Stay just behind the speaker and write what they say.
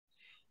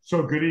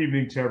So good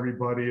evening to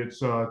everybody. It's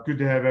good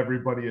to have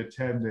everybody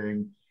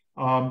attending.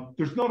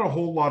 There's not a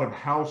whole lot of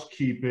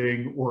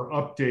housekeeping or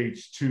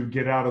updates to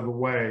get out of the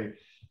way.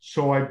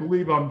 So I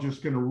believe I'm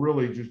just going to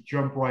really just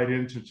jump right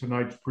into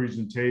tonight's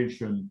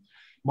presentation.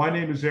 My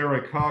name is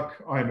Eric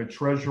Huck. I'm a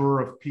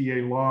treasurer of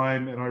PA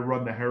Lyme and I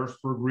run the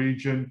Harrisburg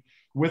region.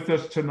 With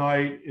us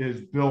tonight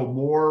is Bill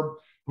Moore,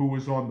 who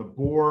is on the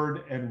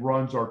board and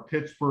runs our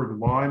Pittsburgh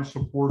Lyme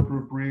Support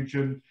Group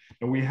region.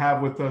 And we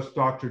have with us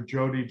Dr.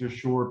 Jodie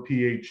Dashore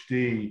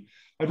Ph.D.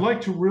 I'd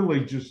like to really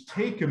just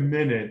take a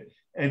minute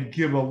and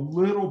give a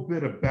little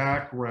bit of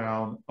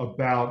background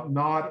about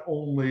not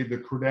only the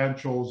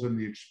credentials and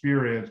the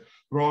experience,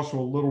 but also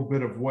a little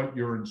bit of what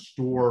you're in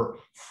store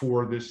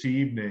for this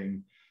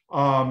evening.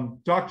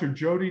 Dr.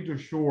 Jodie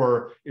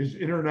Dashore is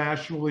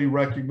internationally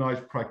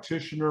recognized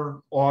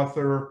practitioner,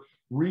 author,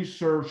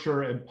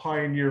 researcher, and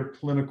pioneer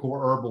clinical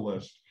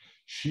herbalist.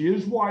 She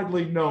is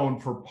widely known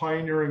for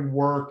pioneering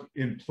work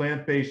in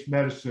plant-based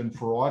medicine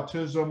for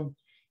autism,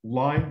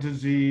 Lyme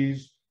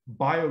disease,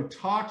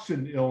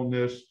 biotoxin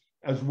illness,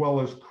 as well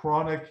as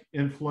chronic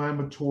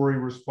inflammatory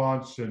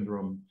response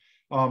syndrome.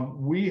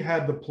 We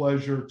had the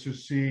pleasure to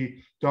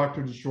see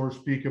Dr. Dashore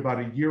speak about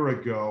a year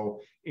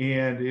ago,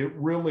 and it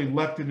really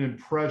left an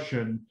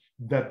impression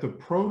that the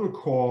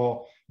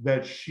protocol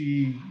that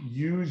she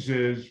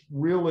uses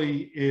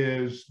really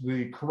is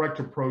the correct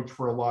approach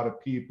for a lot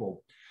of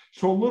people.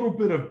 So a little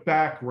bit of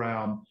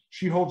background.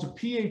 She holds a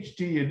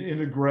PhD in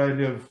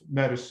integrative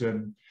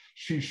medicine.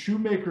 She's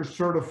Shoemaker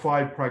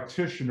certified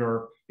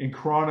practitioner in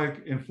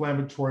chronic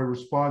inflammatory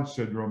response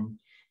syndrome,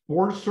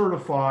 board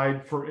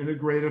certified for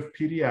integrative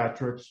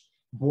pediatrics,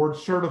 board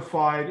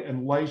certified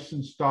and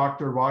licensed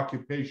doctor of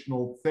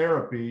occupational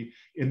therapy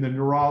in the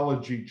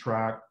neurology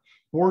track,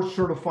 board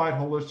certified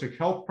holistic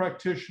health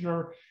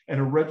practitioner, and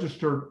a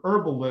registered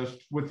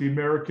herbalist with the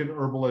American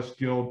Herbalist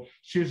Guild.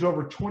 She has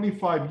over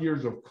 25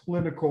 years of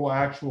clinical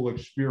actual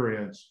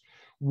experience.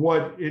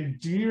 What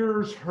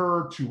endears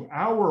her to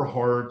our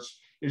hearts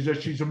is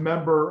that she's a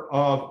member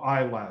of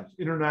ILAD,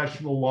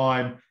 International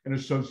Lyme and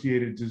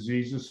Associated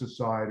Diseases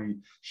Society.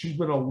 She's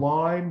been a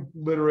Lyme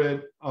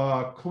literate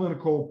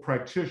clinical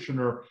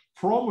practitioner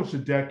for almost a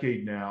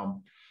decade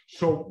now.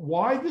 So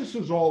why this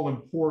is all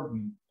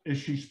important is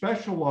she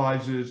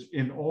specializes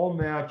in all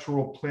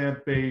natural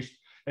plant-based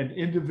and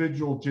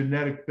individual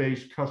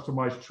genetic-based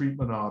customized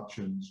treatment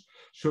options.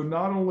 So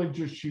not only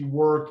does she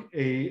work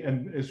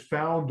and is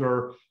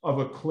founder of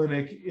a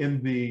clinic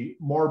in the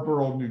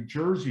Marlborough, New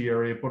Jersey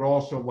area, but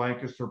also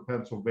Lancaster,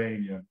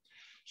 Pennsylvania.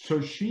 So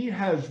she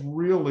has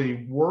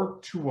really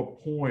worked to a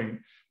point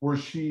where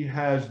she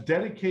has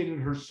dedicated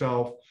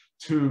herself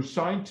to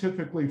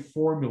scientifically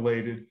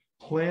formulated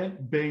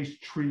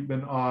plant-based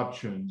treatment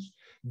options.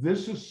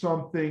 This is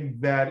something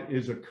that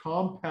is a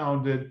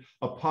compounded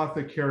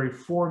apothecary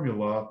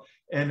formula,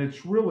 and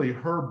it's really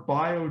her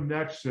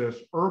BioNexus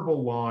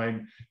herbal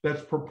line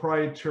that's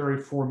proprietary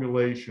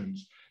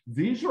formulations.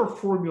 These are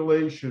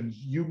formulations,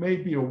 you may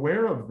be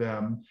aware of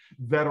them,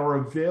 that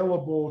are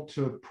available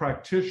to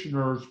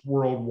practitioners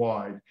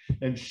worldwide.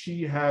 And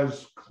she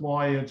has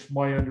clients,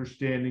 my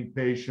understanding,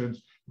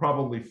 patients,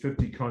 probably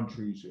 50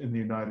 countries in the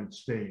United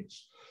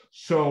States.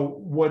 So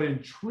what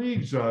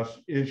intrigues us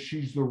is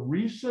she's the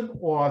recent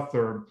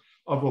author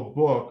of a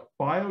book,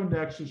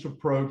 BioNexus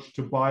Approach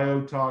to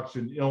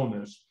Biotoxin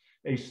Illness,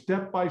 a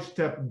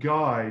step-by-step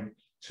guide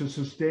to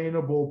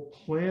sustainable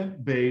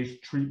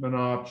plant-based treatment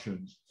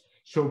options.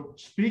 So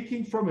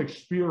speaking from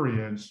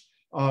experience,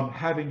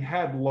 having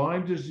had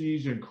Lyme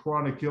disease and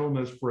chronic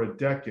illness for a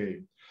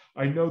decade,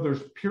 I know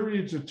there's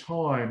periods of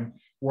time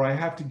where I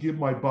have to give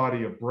my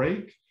body a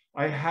break.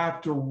 I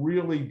have to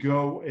really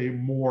go a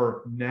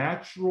more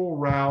natural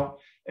route,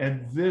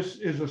 and this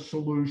is a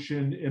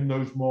solution in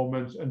those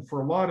moments, and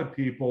for a lot of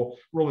people,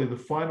 really the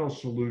final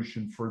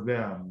solution for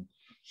them.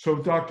 So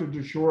Dr.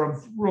 Dashore,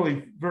 I'm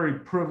really very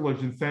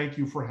privileged and thank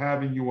you for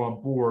having you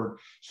on board.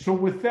 So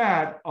with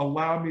that,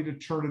 allow me to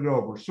turn it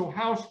over. So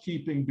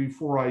housekeeping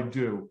before I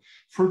do.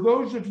 For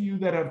those of you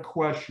that have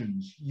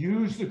questions,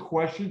 use the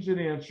questions and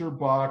answer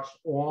box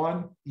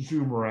on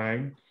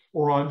Zoomerang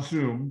or on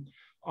Zoom.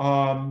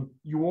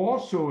 You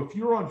also, if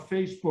you're on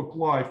Facebook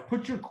Live,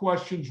 put your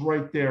questions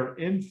right there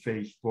in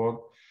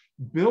Facebook.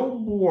 Bill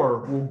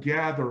Moore will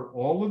gather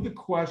all of the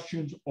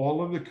questions,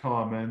 all of the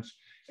comments,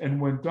 and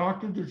when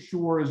Dr.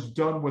 Dashore is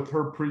done with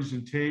her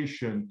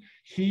presentation,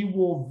 he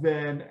will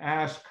then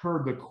ask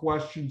her the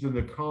questions and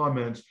the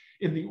comments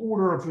in the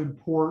order of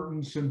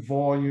importance and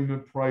volume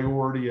and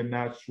priority and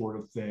that sort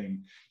of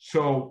thing.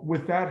 So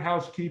with that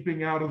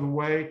housekeeping out of the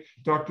way,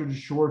 Dr.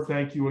 Dashore,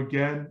 thank you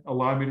again.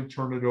 Allow me to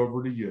turn it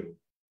over to you.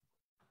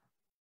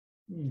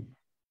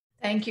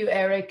 Thank you,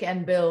 Eric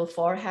and Bill,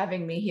 for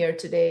having me here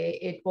today.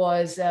 It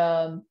was,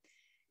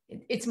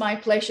 it's my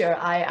pleasure.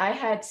 I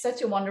had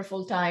such a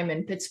wonderful time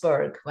in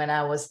Pittsburgh when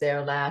I was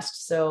there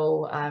last.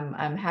 So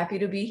I'm happy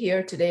to be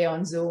here today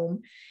on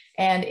Zoom.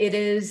 And it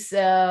is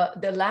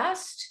the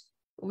last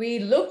we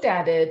looked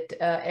at it,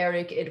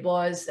 Eric, it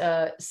was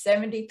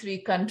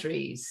 73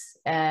 countries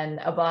and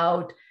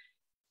about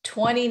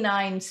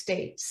 29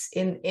 states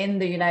in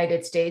the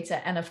United States,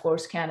 and of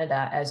course,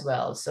 Canada as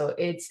well. So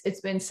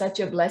it's been such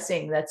a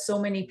blessing that so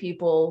many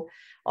people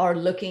are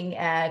looking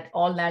at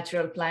all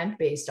natural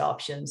plant-based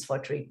options for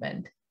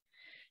treatment.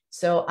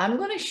 So I'm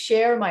going to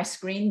share my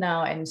screen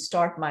now and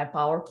start my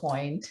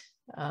PowerPoint.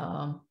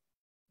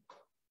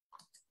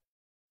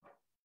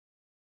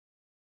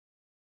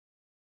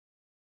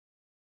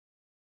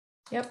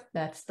 Yep,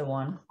 that's the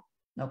one.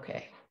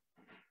 Okay.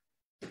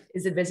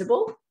 Is it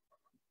visible?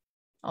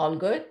 All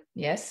good?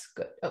 Yes,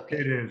 good. Okay.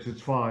 It is,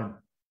 it's fine.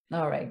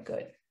 All right,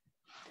 good.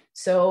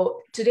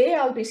 So today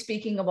I'll be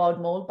speaking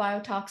about mold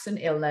biotoxin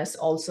illness,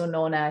 also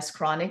known as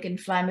chronic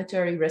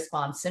inflammatory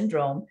response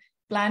syndrome,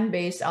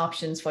 plant-based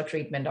options for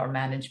treatment or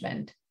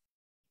management.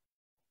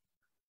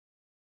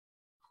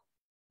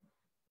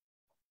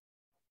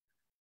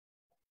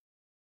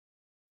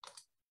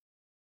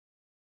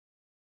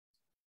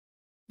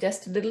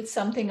 Just a little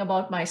something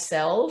about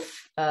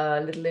myself,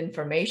 a little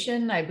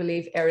information. I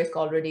believe Eric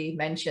already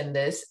mentioned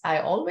this.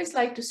 I always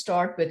like to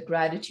start with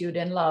gratitude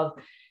and love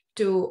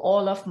to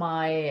all of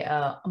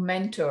my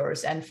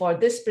mentors. And for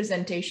this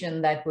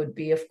presentation, that would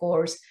be, of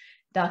course,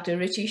 Dr.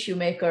 Richie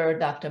Shoemaker,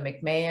 Dr.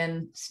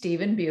 McMahon,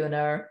 Stephen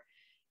Buhner,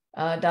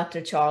 Dr.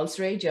 Charles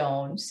Ray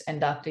Jones,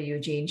 and Dr.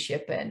 Eugene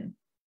Shippen.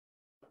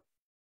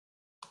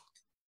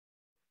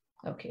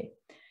 Okay.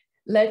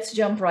 Let's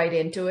jump right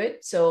into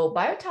it. So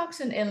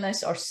biotoxin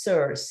illness, or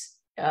SIRS,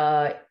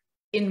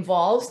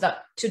 involves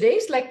that.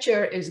 Today's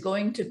lecture is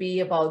going to be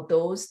about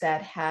those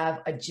that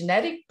have a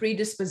genetic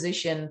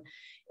predisposition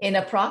in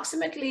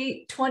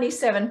approximately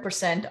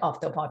 27% of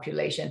the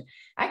population.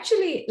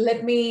 Actually,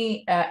 let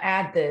me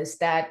add this,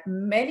 that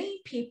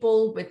many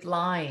people with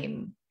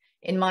Lyme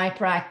in my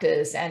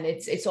practice, and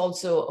it's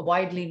also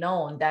widely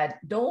known, that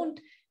don't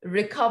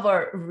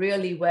recover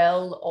really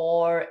well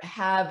or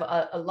have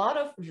a lot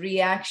of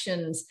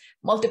reactions,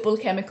 multiple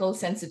chemical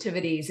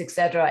sensitivities,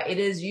 etc. It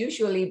is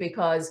usually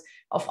because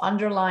of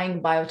underlying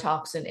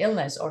biotoxin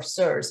illness, or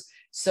SIRS.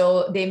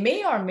 So they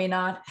may or may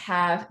not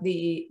have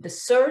the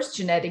SIRS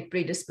genetic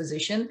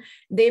predisposition.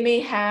 They may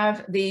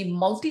have the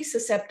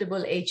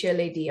multi-susceptible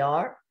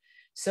HLA-DR.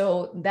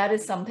 So that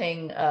is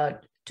something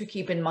to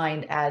keep in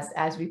mind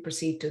as we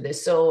proceed to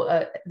this.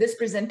 So this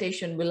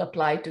presentation will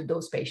apply to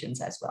those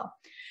patients as well.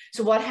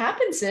 So what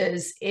happens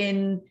is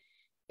in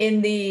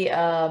the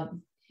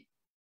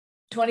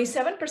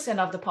 27%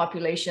 of the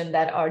population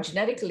that are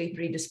genetically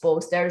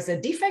predisposed, there is a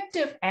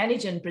defective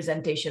antigen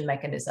presentation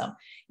mechanism,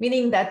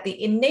 meaning that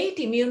the innate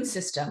immune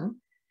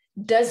system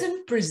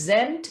doesn't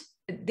present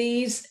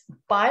these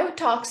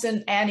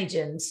biotoxin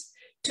antigens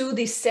to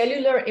the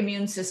cellular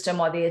immune system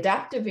or the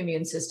adaptive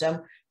immune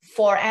system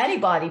for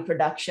antibody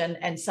production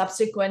and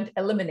subsequent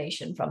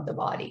elimination from the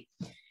body.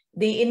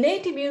 The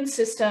innate immune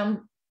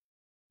system,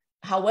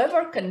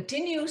 however,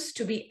 continues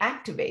to be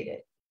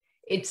activated.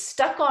 It's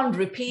stuck on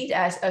repeat,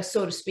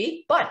 so to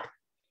speak, but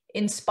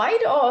in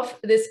spite of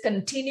this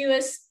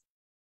continuous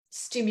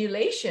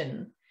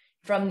stimulation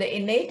from the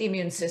innate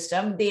immune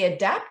system, the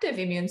adaptive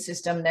immune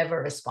system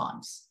never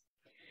responds.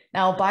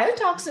 Now,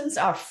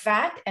 biotoxins are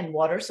fat and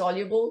water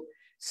soluble,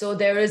 so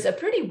there is a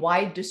pretty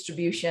wide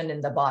distribution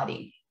in the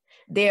body.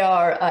 They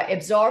are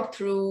absorbed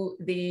through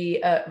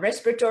the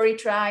respiratory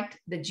tract,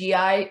 the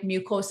GI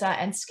mucosa,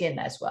 and skin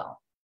as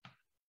well.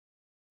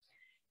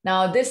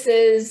 Now, this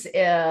is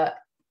a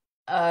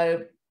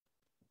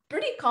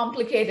pretty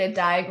complicated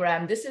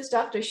diagram. This is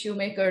Dr.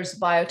 Shoemaker's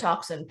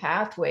biotoxin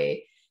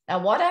pathway. Now,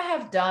 what I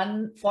have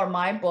done for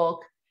my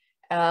book,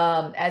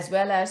 as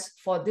well as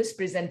for this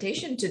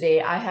presentation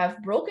today, I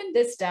have broken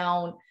this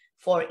down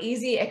for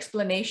easy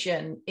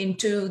explanation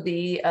into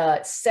the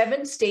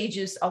 7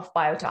 stages of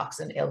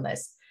biotoxin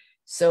illness.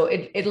 So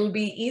it'll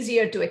be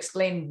easier to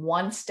explain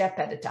one step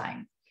at a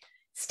time.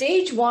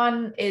 Stage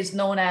 1 is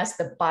known as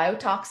the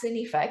biotoxin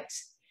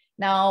effects.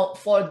 Now,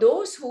 for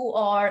those who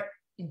are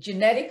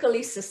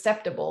genetically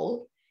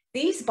susceptible,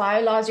 these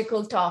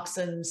biological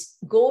toxins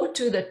go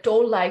to the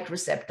toll-like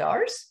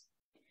receptors,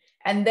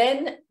 and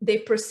then they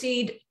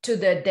proceed to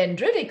the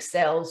dendritic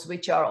cells,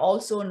 which are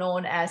also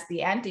known as the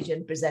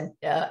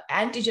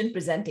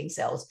antigen-presenting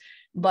cells.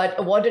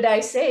 But what did I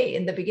say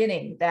in the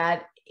beginning?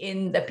 That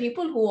in the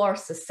people who are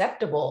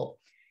susceptible,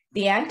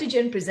 the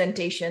antigen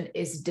presentation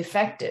is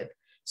defective.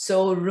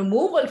 So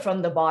removal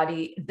from the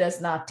body does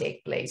not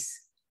take place.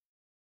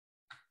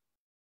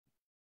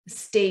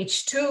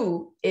 Stage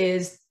 2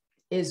 is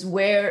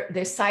where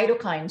the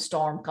cytokine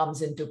storm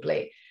comes into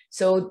play.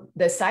 So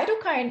the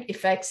cytokine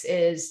effects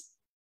is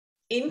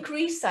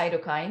increased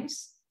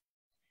cytokines,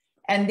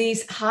 and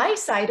these high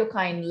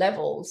cytokine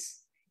levels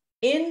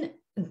in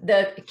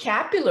the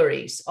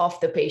capillaries of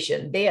the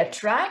patient, they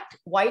attract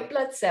white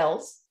blood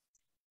cells,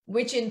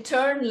 which in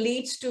turn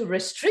leads to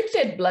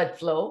restricted blood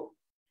flow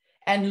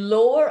and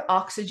lower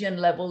oxygen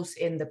levels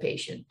in the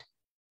patient.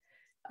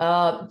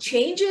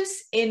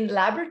 Changes in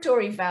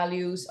laboratory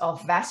values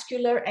of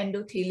vascular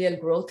endothelial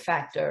growth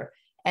factor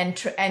and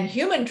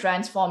human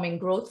transforming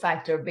growth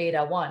factor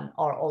beta-1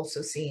 are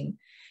also seen.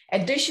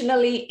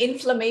 Additionally,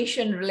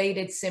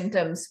 inflammation-related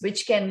symptoms,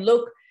 which can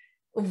look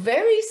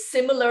Very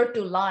similar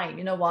to Lyme.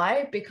 You know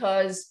why?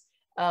 Because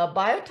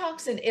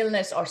biotoxin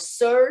illness or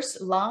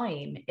SIRS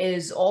Lyme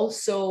is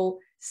also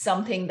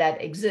something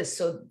that exists.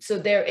 So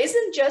there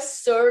isn't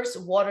just SIRS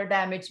water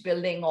damage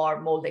building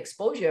or mold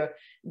exposure.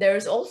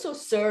 There's also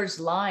SIRS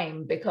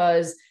Lyme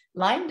because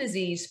Lyme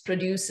disease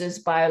produces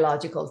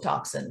biological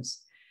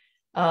toxins.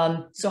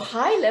 So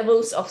high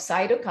levels of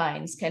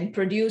cytokines can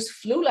produce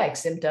flu-like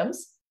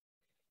symptoms,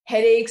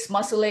 headaches,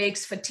 muscle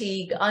aches,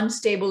 fatigue,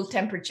 unstable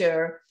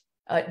temperature,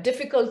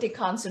 difficulty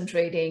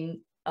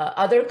concentrating,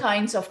 other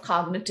kinds of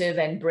cognitive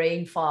and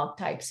brain fog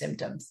type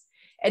symptoms.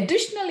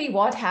 Additionally,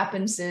 what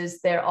happens is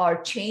there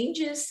are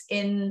changes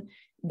in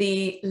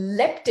the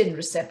leptin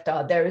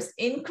receptor. There is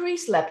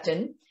increased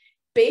leptin.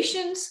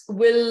 Patients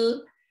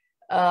will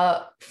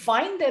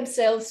find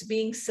themselves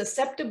being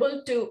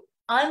susceptible to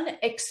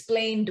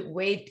unexplained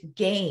weight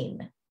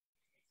gain.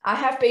 I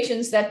have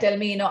patients that tell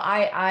me,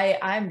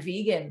 I'm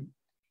vegan.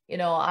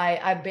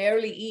 I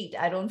barely eat.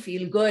 I don't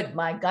feel good.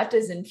 My gut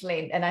is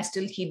inflamed and I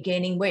still keep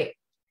gaining weight.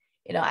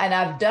 And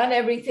I've done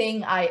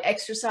everything. I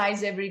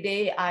exercise every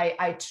day.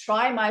 I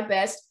try my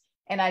best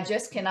and I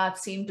just cannot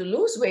seem to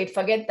lose weight.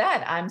 Forget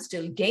that. I'm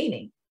still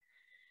gaining.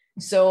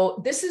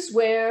 So this is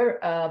where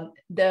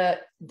the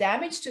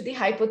damage to the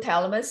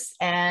hypothalamus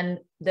and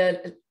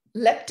the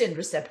leptin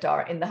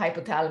receptor in the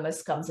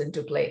hypothalamus comes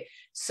into play.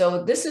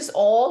 So this is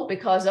all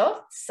because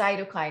of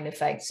cytokine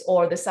effects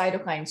or the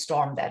cytokine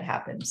storm that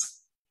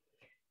happens.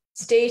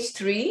 Stage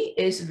 3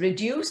 is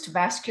reduced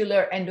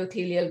vascular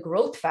endothelial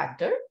growth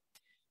factor,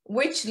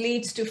 which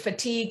leads to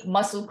fatigue,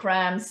 muscle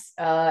cramps,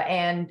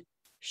 and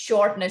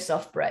shortness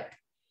of breath.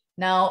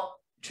 Now,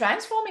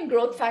 transforming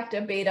growth factor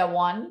beta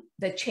 1,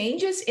 the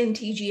changes in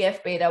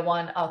TGF beta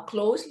 1 are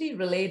closely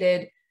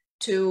related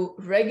to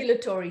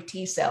regulatory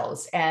T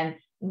cells. And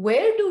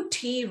where do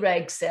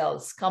Treg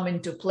cells come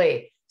into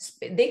play?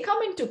 They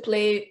come into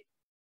play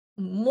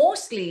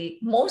most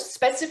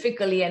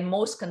specifically and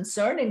most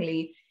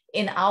concerningly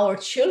in our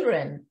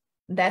children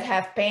that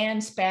have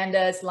PANS,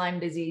 PANDAS, Lyme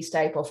disease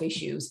type of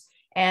issues.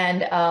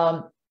 And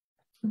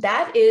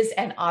that is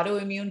an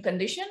autoimmune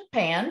condition,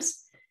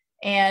 PANS,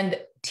 and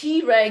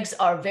Tregs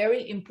are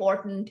very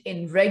important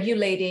in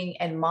regulating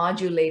and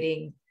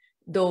modulating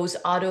those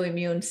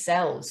autoimmune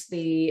cells,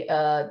 the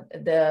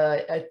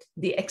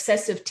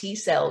excessive T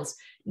cells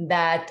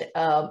that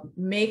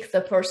make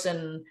the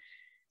person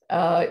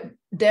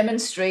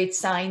demonstrate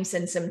signs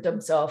and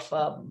symptoms of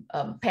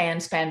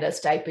PANS,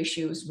 PANDAS type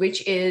issues,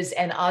 which is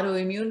an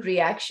autoimmune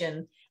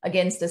reaction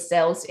against the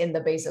cells in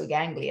the basal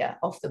ganglia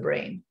of the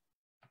brain.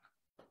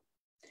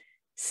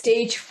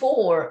 Stage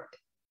 4,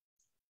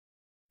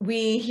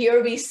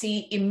 we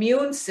see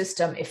immune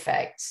system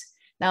effects.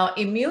 Now,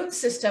 immune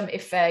system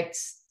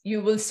effects,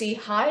 you will see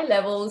high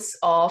levels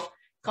of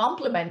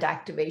complement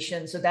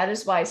activation. So that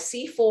is why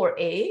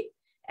C4a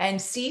and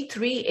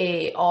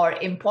C3a are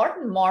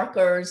important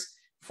markers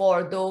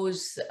for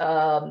those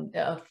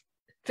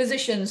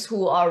physicians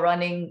who are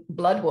running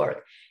blood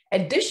work.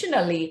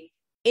 Additionally,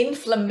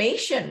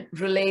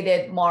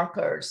 inflammation-related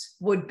markers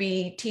would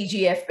be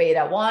TGF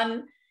beta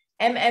 1,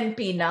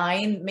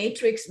 MMP9,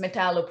 matrix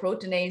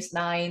metalloproteinase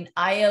 9,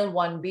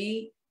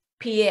 IL-1B,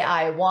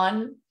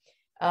 PAI-1,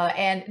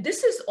 and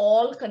this is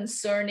all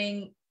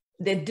concerning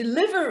the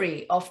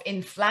delivery of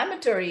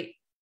inflammatory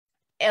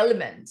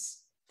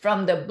elements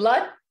from the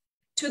blood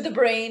to the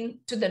brain,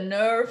 to the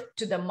nerve,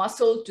 to the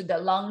muscle, to the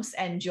lungs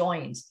and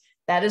joints.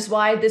 That is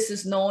why this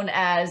is known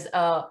as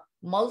a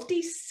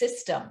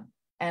multi-system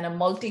and a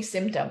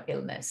multi-symptom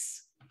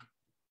illness.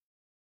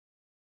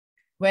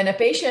 When a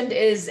patient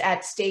is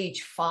at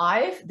stage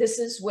 5, this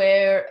is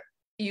where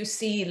you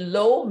see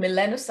low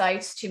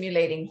melanocyte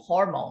stimulating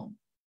hormone.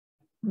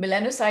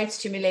 Melanocyte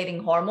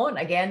stimulating hormone,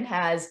 again,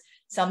 has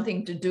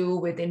something to do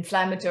with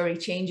inflammatory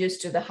changes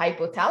to the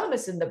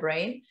hypothalamus in the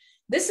brain.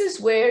 This is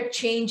where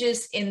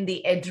changes in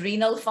the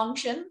adrenal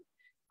function,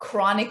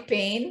 chronic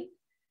pain,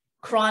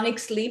 chronic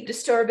sleep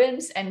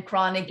disturbance, and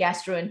chronic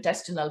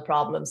gastrointestinal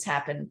problems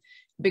happen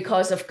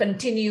because of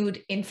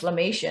continued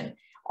inflammation.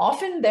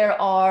 Often there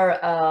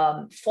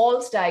are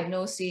false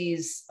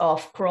diagnoses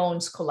of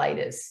Crohn's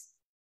colitis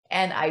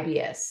and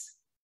IBS.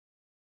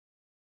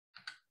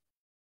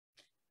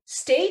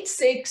 Stage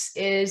 6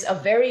 is a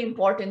very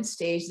important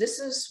stage. This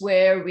is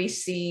where we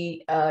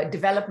see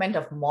development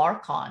of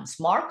MARCoNS.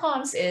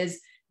 MARCoNS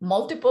is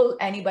multiple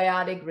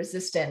antibiotic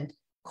resistant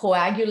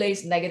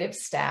coagulase negative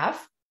staph.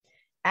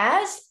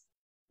 As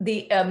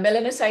the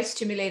melanocyte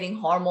stimulating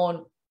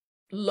hormone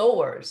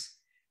lowers,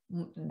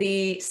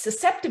 the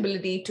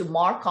susceptibility to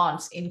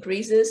MARCoNS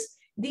increases.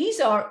 These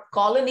are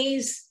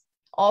colonies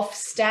of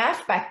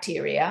staph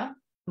bacteria,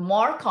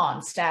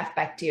 MARCoNS staph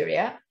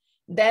bacteria,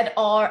 that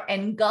are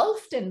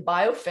engulfed in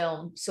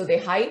biofilm, so they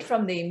hide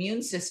from the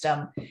immune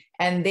system,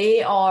 and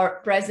they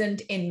are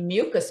present in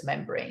mucous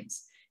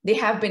membranes. They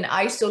have been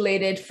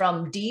isolated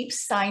from deep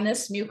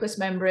sinus mucous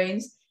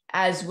membranes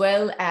as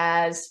well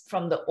as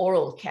from the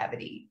oral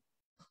cavity.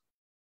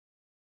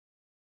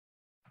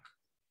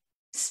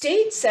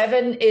 Stage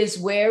 7 is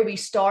where we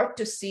start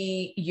to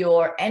see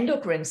your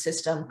endocrine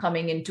system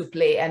coming into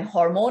play and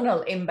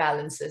hormonal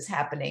imbalances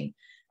happening.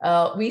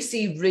 We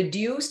see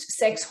reduced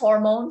sex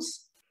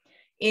hormones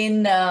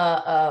in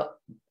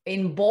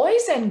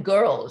boys and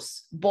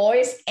girls,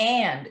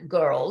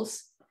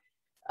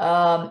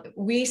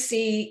 we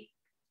see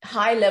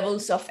high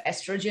levels of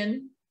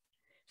estrogen.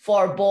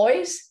 For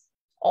boys,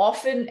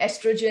 often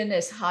estrogen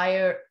is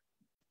higher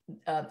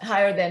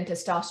than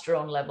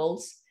testosterone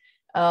levels.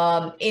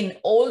 In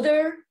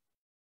older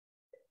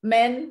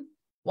men,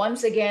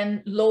 once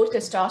again, low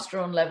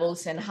testosterone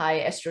levels and high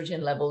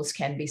estrogen levels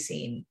can be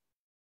seen.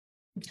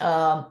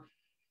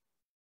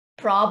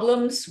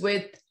 Problems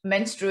with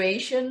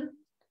menstruation,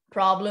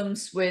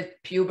 problems with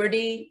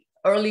puberty,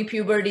 early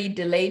puberty,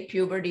 delayed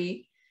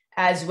puberty,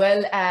 as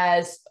well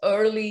as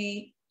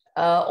early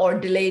or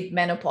delayed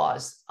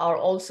menopause are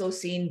also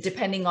seen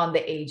depending on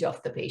the age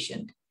of the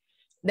patient.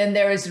 Then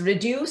there is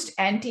reduced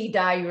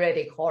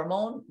antidiuretic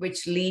hormone,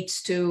 which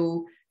leads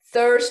to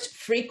thirst,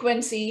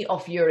 frequency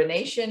of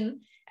urination,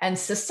 and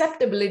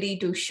susceptibility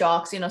to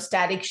shocks,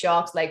 static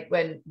shocks, like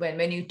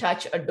when you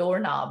touch a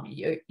doorknob,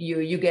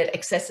 you get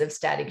excessive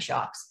static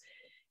shocks.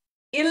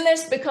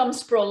 Illness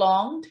becomes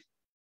prolonged.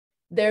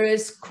 There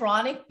is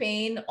chronic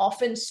pain,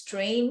 often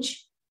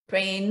strange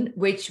pain,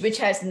 which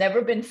has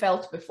never been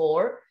felt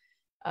before.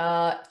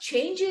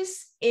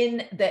 Changes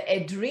in the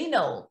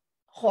adrenal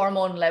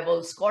hormone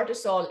levels,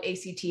 cortisol,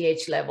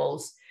 ACTH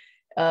levels.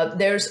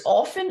 There's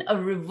often a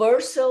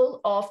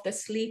reversal of the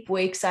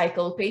sleep-wake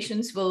cycle.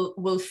 Patients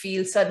will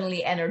feel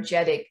suddenly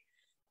energetic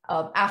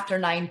after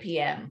 9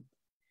 p.m.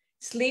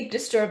 Sleep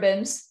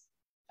disturbance,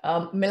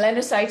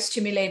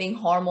 melanocyte-stimulating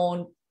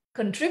hormone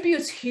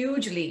contributes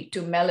hugely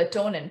to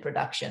melatonin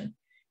production,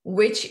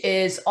 which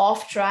is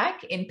off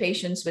track in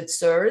patients with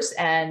SIRS,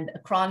 and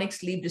chronic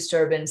sleep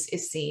disturbance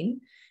is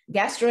seen.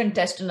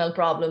 Gastrointestinal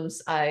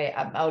problems, I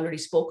already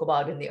spoke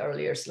about in the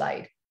earlier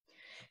slide.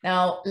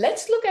 Now,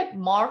 let's look at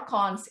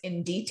MARCoNS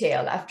in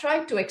detail. I've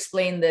tried to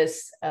explain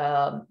this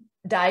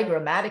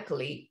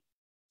diagrammatically.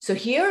 So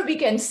here we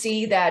can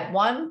see that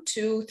 1,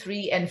 2,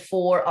 3, and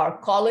 4 are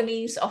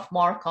colonies of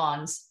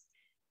MARCoNS,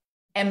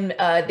 and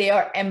they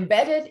are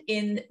embedded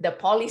in the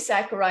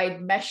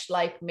polysaccharide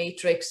mesh-like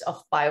matrix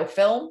of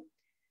biofilm.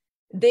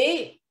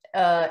 They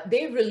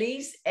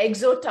release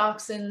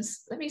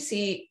exotoxins. Let me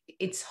see.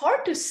 It's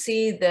hard to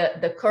see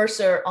the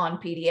cursor on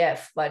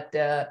PDF, but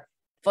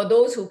for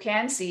those who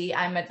can see,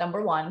 I'm at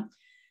number 1.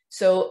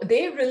 So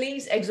they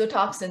release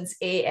exotoxins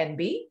A and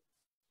B,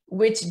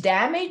 which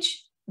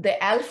damage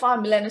the alpha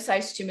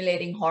melanocyte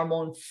stimulating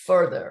hormone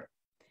further.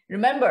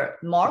 Remember,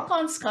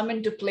 MARCoNS come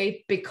into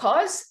play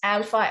because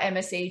alpha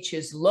MSH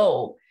is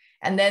low,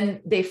 and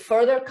then they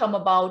further come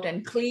about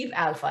and cleave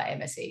alpha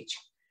MSH,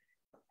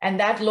 and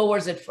that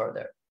lowers it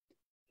further.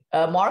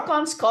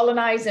 MARCoNS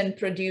colonize and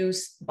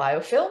produce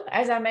biofilm,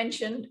 as I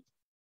mentioned.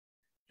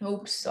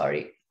 Oops,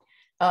 sorry.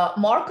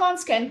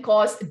 MARCoNS can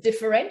cause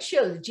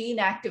differential gene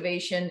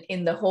activation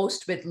in the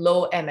host with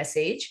low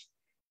MSH.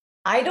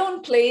 I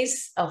don't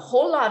place a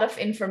whole lot of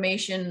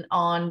information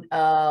on,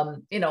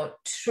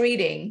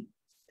 treating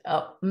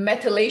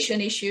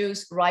methylation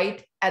issues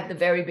right at the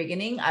very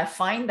beginning. I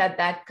find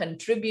that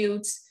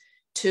contributes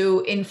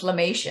to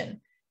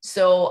inflammation.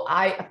 So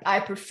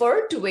I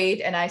prefer to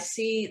wait, and I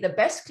see the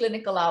best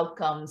clinical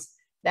outcomes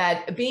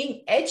that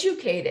being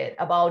educated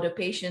about a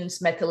patient's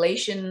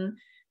methylation,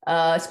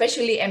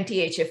 especially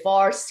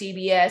MTHFR,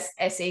 CBS,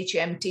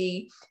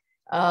 SHMT,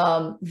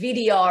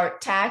 VDR,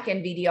 TAC,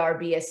 and VDR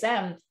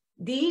BSM.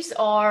 These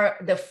are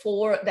the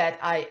 4 that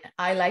I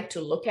like to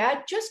look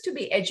at just to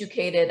be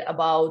educated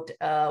about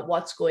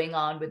what's going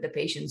on with the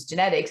patient's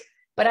genetics,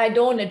 but I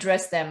don't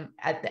address them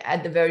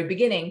at the very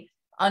beginning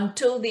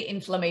until the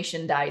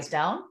inflammation dies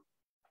down,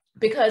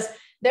 because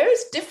there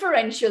is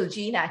differential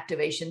gene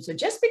activation. So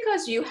just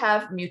because you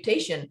have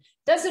mutation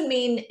doesn't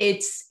mean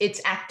it's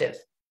active.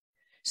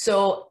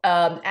 So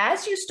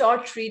as you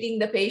start treating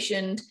the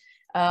patient,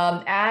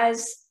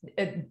 as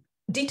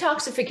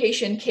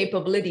detoxification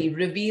capability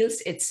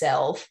reveals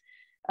itself,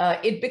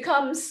 it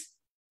becomes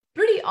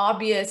pretty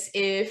obvious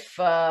if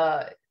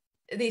the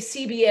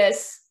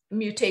CBS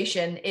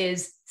mutation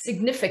is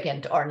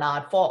significant or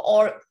not,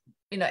 or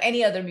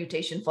any other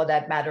mutation for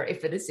that matter,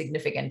 if it is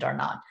significant or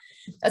not.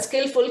 A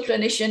skillful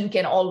clinician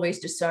can always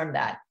discern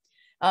that.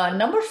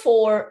 Number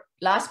 4,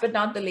 last but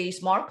not the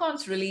least,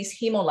 MARCoNS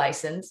release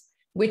hemolysins,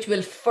 which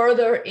will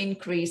further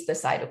increase the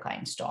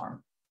cytokine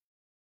storm.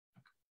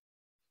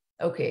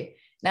 Okay.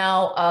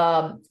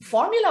 Now,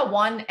 Formula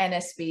 1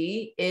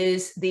 NSP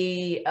is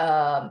a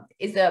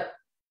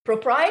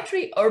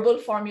proprietary herbal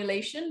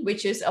formulation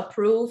which is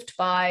approved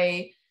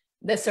by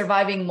the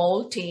Surviving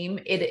Mold team.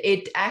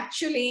 It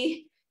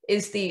actually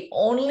is the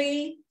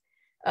only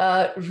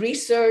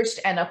researched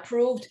and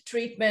approved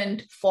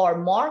treatment for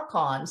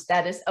MARCoNS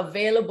that is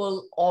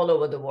available all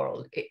over the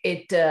world.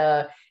 It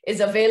is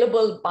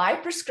available by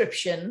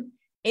prescription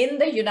in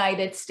the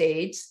United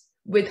States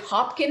with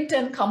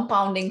Hopkinton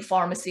Compounding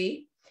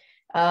Pharmacy.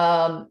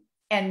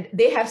 and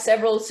they have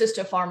several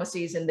sister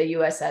pharmacies in the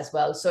US as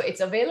well. So it's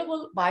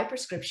available by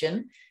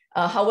prescription.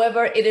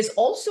 However, it is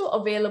also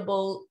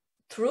available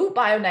through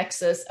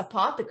BioNexus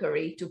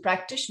Apothecary to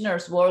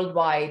practitioners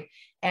worldwide,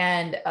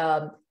 and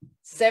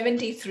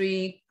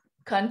 73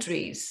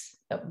 countries.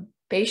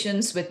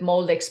 Patients with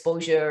mold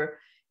exposure,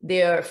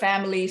 their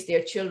families,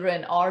 their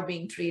children are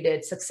being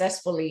treated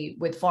successfully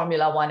with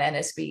Formula One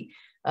NSP.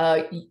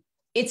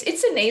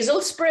 It's a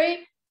nasal spray,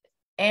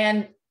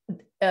 and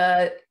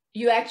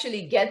you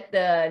actually get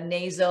the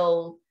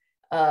nasal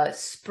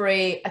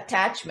spray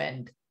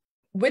attachment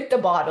with the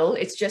bottle.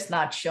 It's just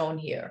not shown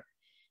here.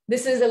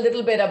 This is a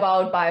little bit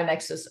about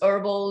BioNexus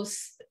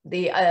Herbals.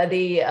 The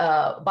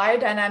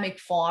biodynamic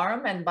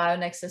farm and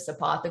BioNexus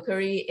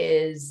Apothecary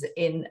is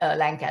in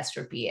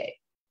Lancaster, PA,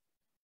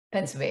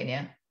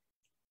 Pennsylvania.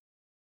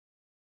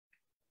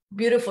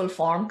 Beautiful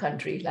farm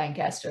country,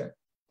 Lancaster.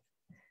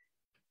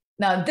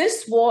 Now,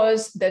 this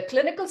was the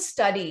clinical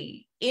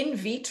study in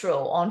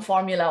vitro on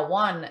Formula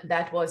One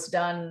that was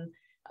done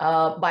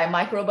by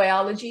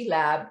microbiology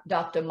lab,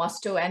 Dr.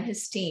 Musto and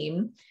his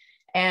team.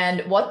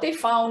 And what they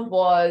found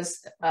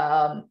was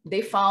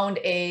they found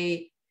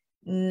a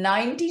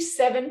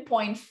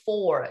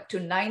 97.4 to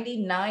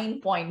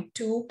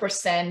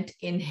 99.2%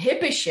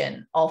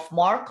 inhibition of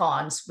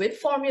MARCons with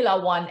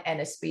Formula One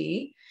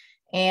NSP.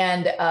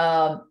 And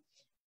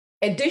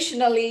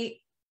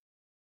additionally,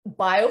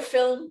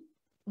 biofilm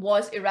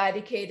was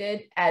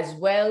eradicated, as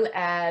well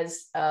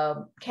as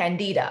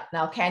Candida.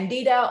 Now,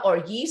 Candida or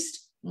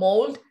yeast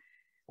mold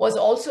was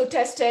also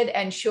tested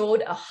and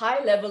showed a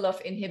high level of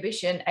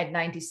inhibition at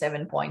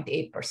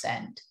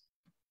 97.8%.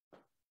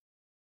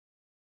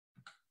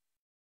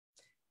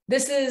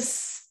 This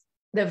is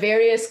the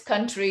various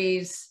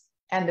countries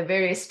and the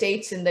various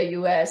states in the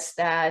US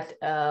that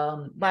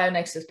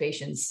BioNexus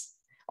patients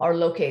are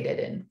located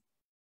in.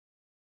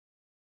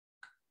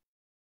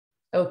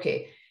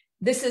 Okay,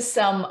 this is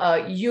some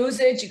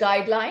usage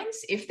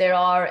guidelines if there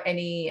are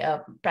any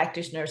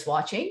practitioners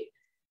watching.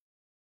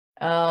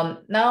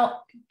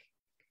 Now,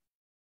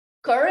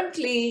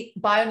 currently,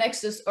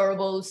 BioNexus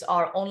herbals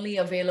are only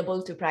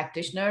available to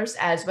practitioners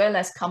as well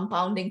as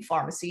compounding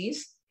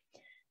pharmacies.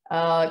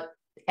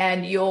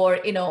 And your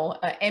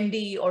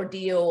MD or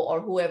DO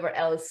or whoever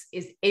else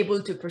is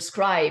able to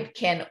prescribe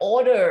can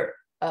order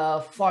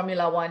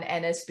Formula One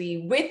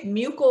NSP with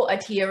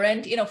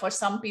muco-adherent, for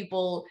some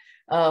people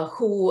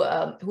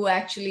who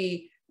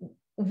actually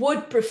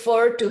would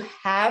prefer to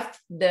have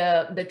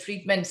the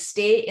treatment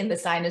stay in the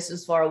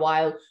sinuses for a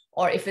while,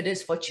 or if it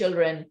is for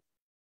children,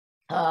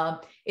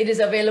 it is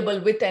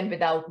available with and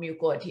without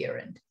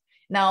muco-adherent.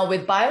 Now,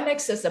 with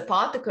BioNexus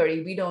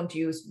Apothecary, we don't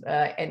use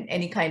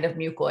any kind of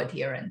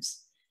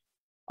muco-adherence.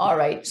 All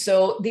right,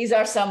 so these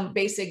are some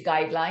basic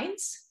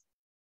guidelines.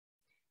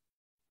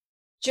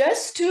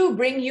 Just to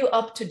bring you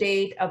up to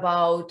date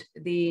about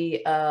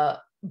the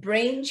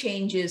brain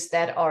changes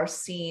that are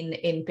seen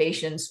in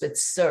patients with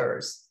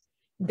SIRS.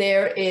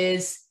 There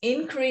is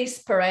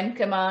increased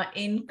parenchyma,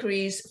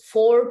 increased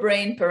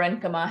forebrain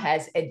parenchyma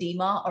has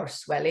edema or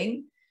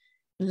swelling.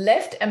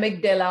 Left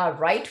amygdala,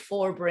 right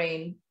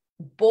forebrain,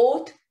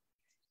 both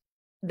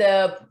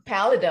the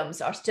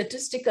pallidums are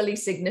statistically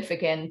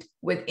significant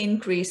with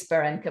increased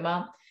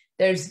parenchyma.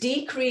 There's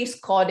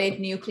decreased caudate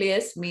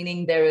nucleus,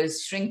 meaning there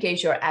is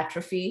shrinkage or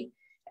atrophy.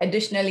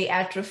 Additionally,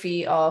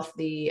 atrophy of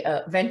the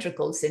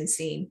ventricles is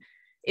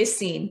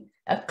seen.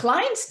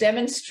 Clients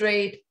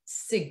demonstrate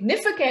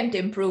significant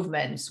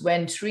improvements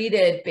when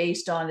treated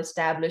based on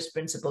established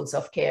principles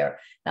of care.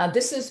 Now,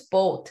 this is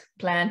both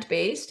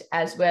plant-based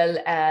as well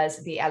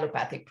as the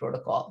allopathic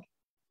protocol.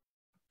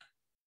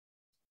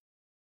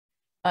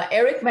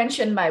 Eric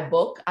mentioned my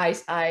book.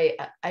 I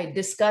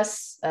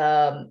discuss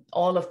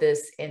all of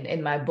this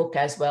in my book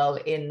as well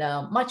in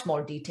much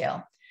more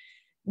detail.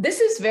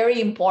 This is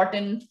very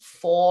important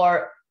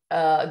for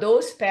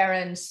those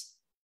parents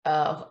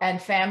and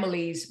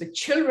families with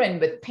children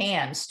with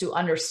PANS to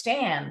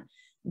understand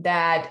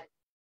that,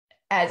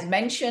 as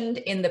mentioned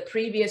in the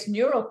previous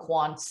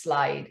NeuroQuant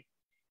slide,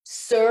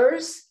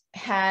 SIRS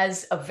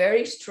has a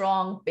very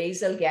strong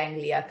basal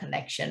ganglia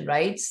connection,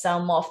 right?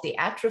 Some of the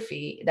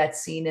atrophy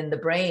that's seen in the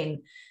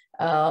brain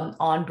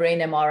on brain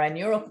MR and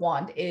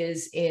NeuroQuant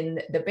is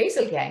in the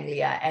basal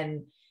ganglia.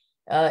 And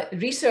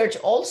research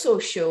also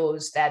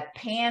shows that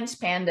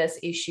PANDAS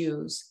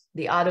issues,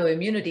 the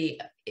autoimmunity,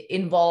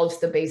 involves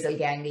the basal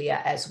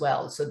ganglia as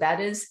well. So that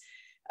is,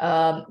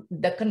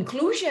 the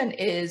conclusion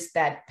is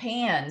that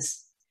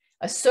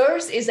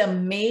SIRS is a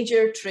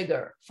major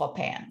trigger for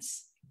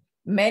PANS.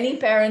 Many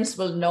parents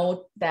will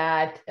note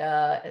that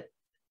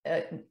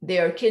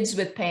their kids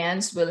with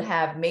PANS will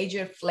have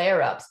major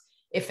flare-ups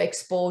if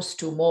exposed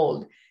to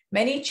mold.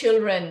 Many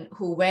children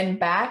who went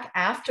back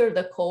after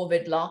the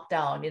COVID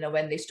lockdown,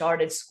 when they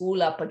started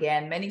school up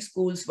again, many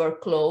schools were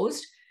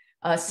closed.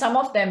 Some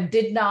of them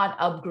did not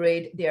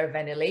upgrade their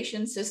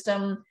ventilation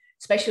system,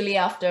 especially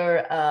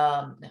after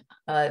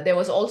there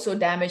was also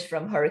damage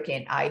from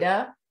Hurricane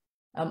Ida.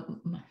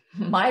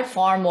 My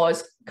farm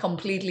was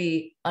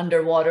completely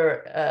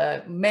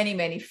underwater,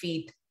 many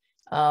feet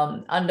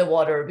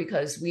underwater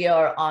because we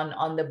are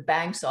on the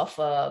banks of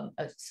a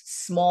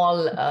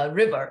small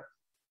river.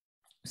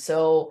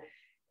 So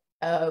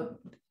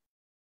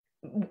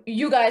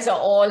you guys are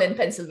all in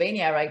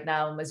Pennsylvania right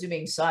now, I'm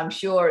assuming. So I'm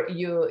sure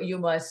you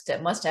must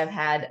have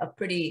had a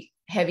pretty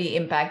heavy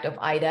impact of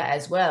Ida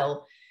as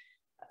well.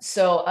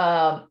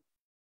 So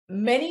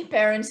many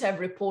parents have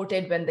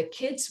reported when the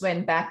kids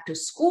went back to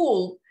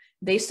school,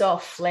 they saw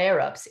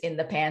flare-ups in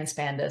the PANS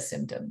panda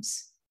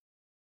symptoms.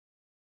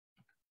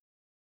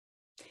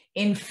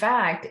 In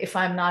fact, if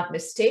I'm not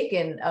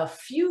mistaken, a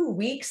few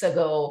weeks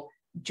ago,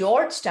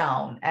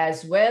 Georgetown,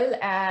 as well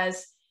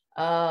as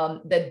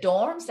the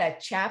dorms at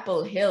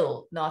Chapel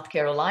Hill, North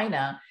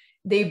Carolina,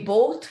 they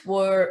both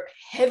were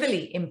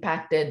heavily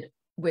impacted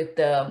with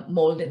the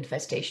mold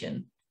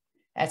infestation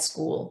at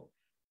school.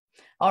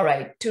 All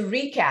right, to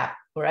recap,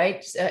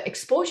 right,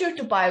 exposure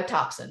to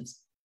biotoxins.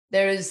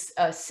 There is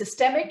a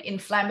systemic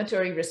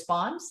inflammatory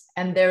response,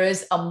 and there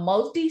is a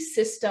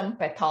multi-system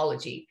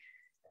pathology.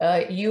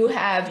 You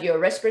have your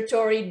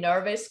respiratory,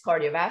 nervous,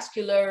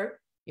 cardiovascular,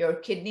 your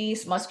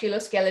kidneys,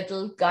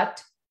 musculoskeletal,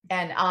 gut,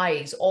 and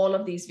eyes. All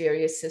of these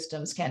various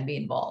systems can be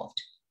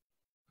involved.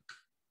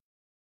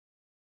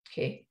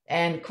 Okay,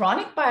 and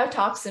chronic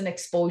biotoxin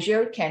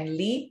exposure can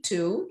lead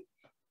to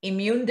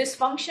immune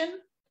dysfunction,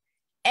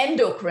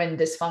 endocrine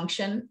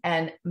dysfunction,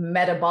 and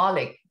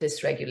metabolic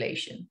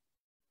dysregulation.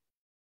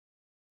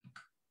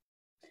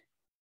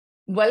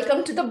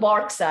 Welcome to the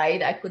bark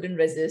side. I couldn't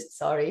resist,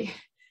 sorry.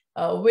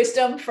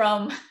 Wisdom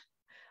from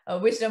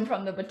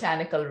the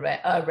botanical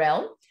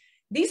realm.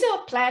 These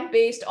are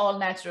plant-based,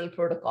 all-natural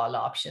protocol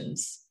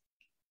options.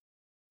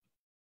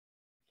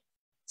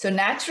 So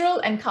natural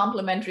and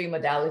complementary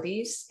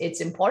modalities.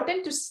 It's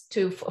important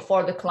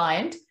for the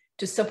client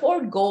to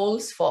support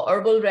goals for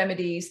herbal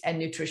remedies and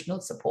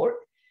nutritional support.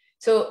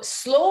 So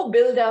slow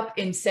buildup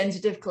in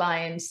sensitive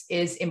clients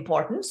is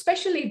important,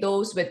 especially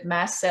those with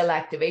mast cell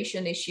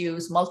activation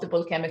issues,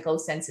 multiple chemical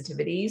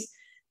sensitivities.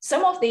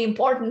 Some of the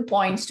important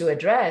points to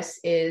address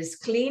is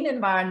clean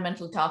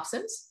environmental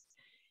toxins.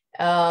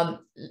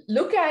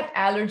 Look at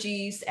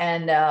allergies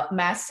and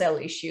mast cell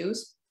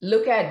issues.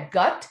 Look at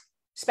gut,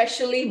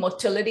 especially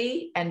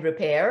motility and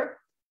repair.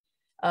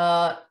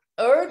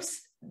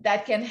 Herbs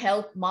that can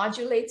help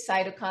modulate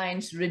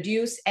cytokines,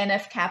 reduce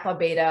NF-kappa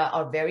beta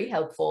are very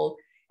helpful.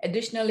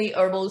 Additionally,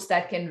 herbals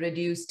that can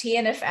reduce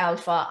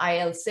TNF-alpha,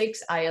 IL-6,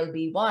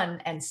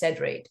 ILB1, and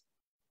cedrate.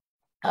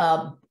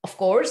 Of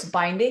course,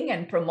 binding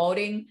and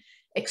promoting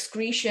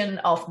excretion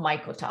of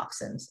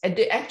mycotoxins.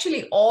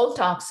 Actually, all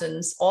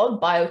toxins, all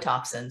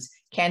biotoxins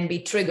can be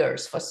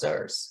triggers for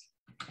SIRS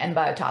and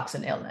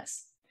biotoxin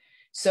illness.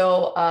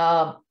 So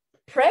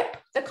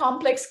prep the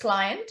complex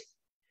client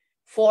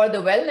for the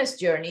wellness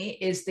journey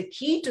is the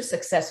key to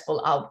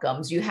successful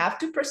outcomes. You have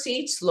to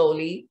proceed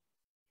slowly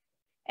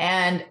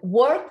and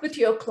work with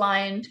your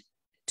client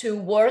to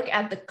work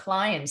at the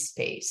client's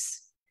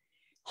pace.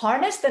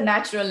 Harness the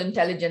natural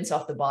intelligence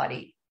of the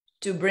body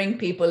to bring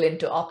people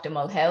into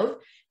optimal health.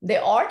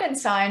 The art and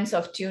science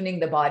of tuning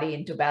the body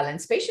into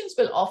balance. Patients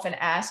will often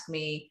ask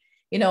me,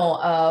 when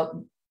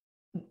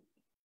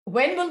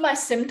will my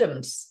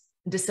symptoms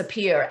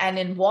disappear and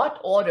in what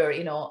order?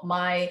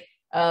 My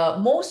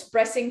most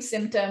pressing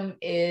symptom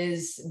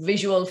is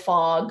visual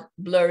fog,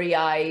 blurry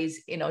eyes,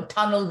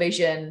 tunnel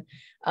vision.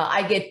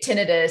 I get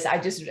tinnitus.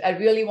 I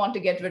really want to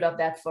get rid of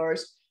that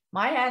first.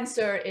 My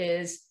answer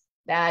is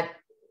that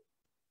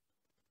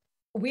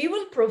we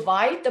will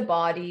provide the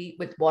body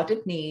with what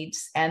it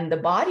needs, and the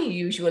body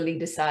usually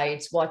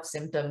decides what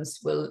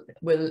symptoms will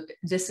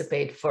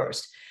dissipate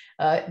first.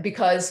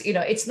 Because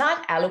it's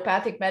not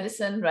allopathic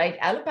medicine, right?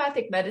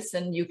 Allopathic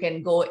medicine, you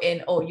can go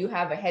in, oh, you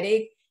have a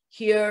headache,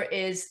 here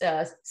is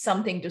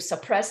something to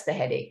suppress the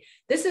headache.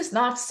 This is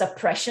not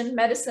suppression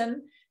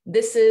medicine.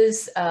 This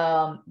is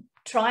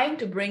trying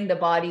to bring the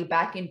body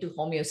back into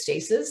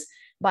homeostasis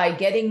by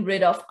getting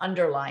rid of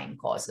underlying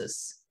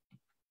causes.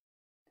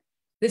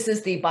 This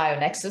is the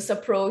BioNexus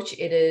approach.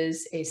 It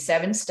is a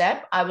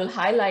 7-step. I will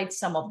highlight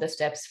some of the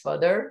steps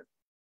further.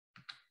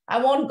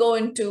 I won't go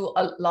into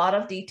a lot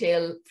of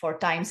detail for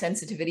time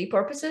sensitivity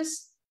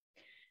purposes.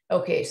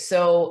 Okay,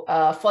 so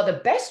for the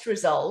best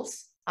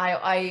results,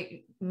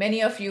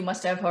 many of you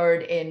must have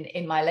heard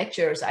in my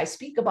lectures, I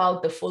speak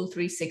about the full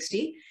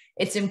 360.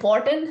 It's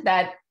important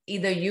that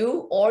either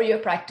you or your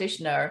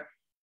practitioner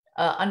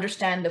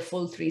understand the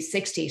full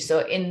 360.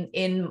 So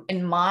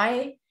in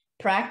my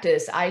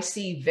practice, I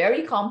see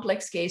very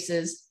complex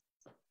cases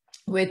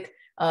with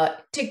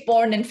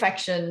tick-borne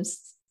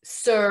infections,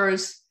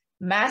 SIRS,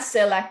 mast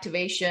cell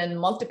activation,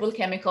 multiple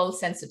chemical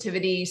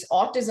sensitivities,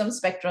 autism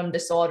spectrum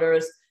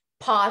disorders,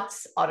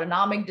 POTS,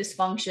 autonomic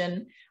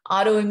dysfunction,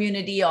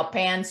 autoimmunity or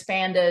PANS,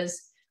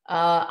 PANDAS,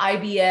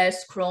 IBS,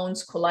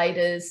 Crohn's,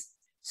 colitis.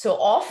 So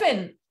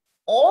often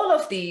all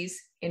of these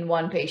in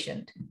one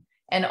patient,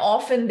 and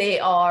often they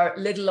are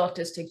little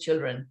autistic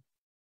children.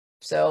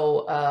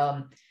 So,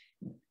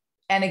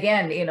 and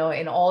again,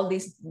 in all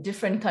these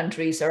different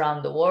countries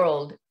around the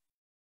world,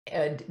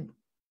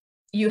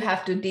 you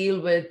have to deal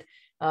with,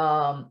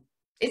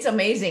 it's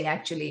amazing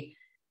actually.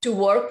 to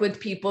work with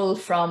people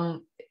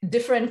from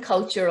different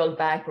cultural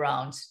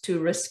backgrounds, to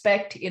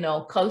respect,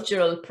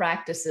 cultural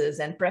practices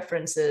and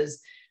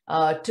preferences,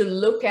 to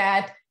look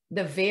at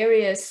the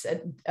various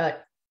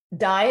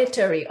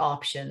dietary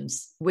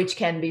options which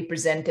can be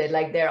presented.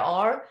 Like there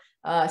are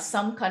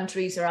some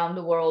countries around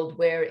the world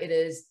where it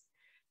is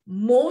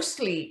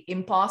mostly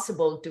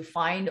impossible to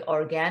find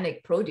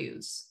organic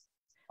produce,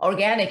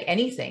 organic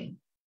anything,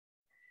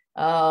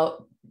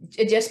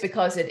 just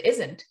because it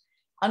isn't,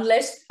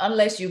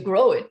 unless you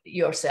grow it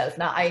yourself.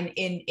 Now,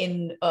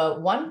 in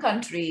one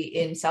country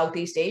in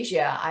Southeast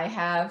Asia, I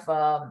have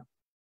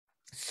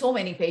so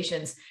many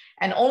patients,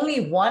 and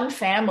only one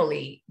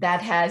family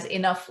that has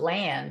enough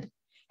land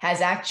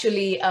has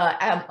actually,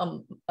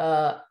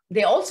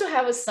 they also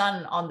have a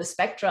son on the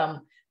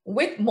spectrum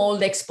with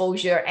mold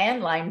exposure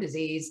and Lyme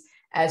disease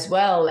as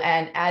well.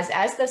 And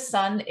as the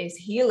son is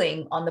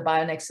healing on the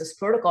BioNexus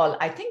protocol,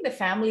 I think the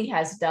family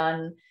has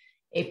done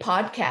a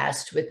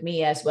podcast with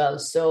me as well.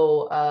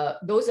 So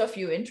those of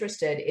you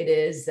interested, it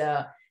is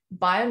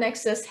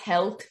BioNexus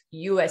Health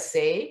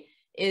USA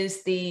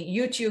is the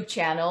YouTube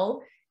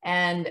channel,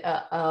 and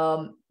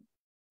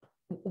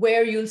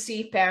where you'll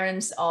see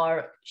parents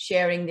are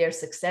sharing their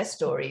success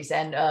stories.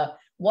 And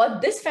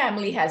what this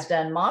family has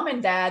done, mom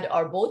and dad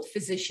are both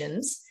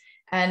physicians,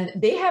 and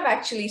they have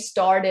actually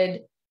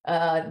started,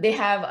 they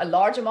have a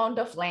large amount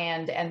of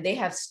land, and they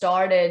have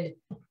started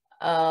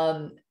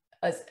an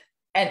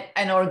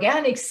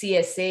organic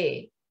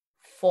CSA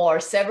for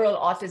several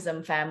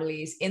autism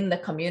families in the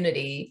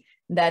community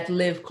that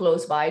live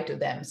close by to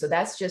them. So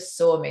that's just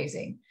so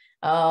amazing.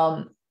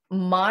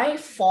 My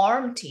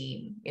farm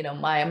team,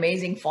 my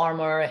amazing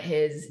farmer,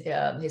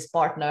 his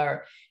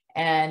partner,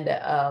 and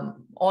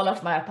all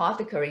of my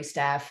apothecary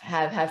staff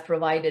have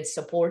provided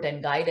support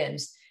and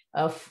guidance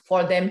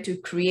for them to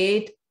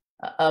create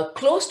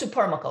close to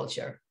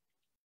permaculture.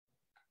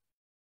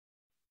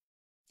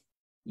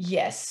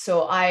 Yes,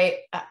 so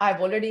I've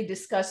already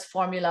discussed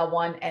Formula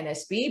 1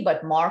 NSB,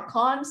 but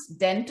MARCONS,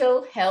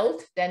 dental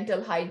health,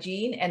 dental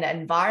hygiene, and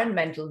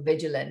environmental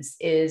vigilance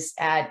is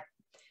at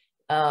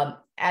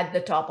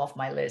the top of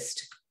my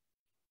list,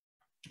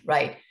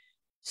 right?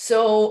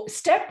 So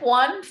step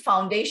 1,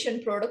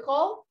 foundation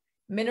protocol,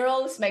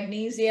 minerals,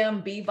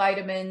 magnesium, B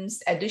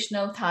vitamins,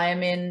 additional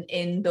thiamine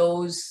in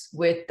those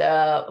with,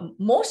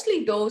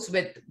 mostly those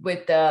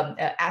with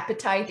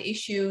appetite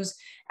issues,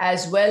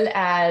 as well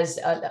as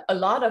a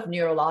lot of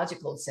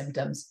neurological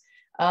symptoms.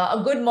 A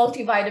good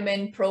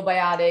multivitamin,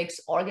 probiotics,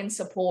 organ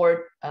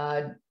support,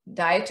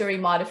 dietary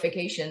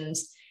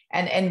modifications,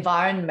 and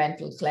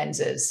environmental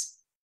cleanses.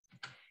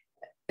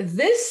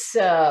 This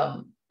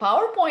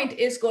PowerPoint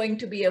is going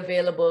to be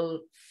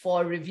available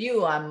for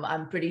review,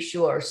 I'm pretty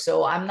sure.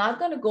 So I'm not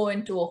going to go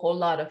into a whole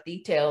lot of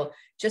detail,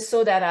 just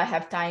so that I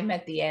have time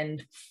at the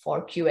end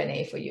for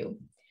Q&A for you.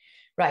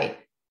 Right.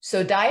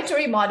 So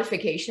dietary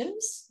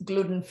modifications: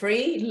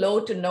 gluten-free, low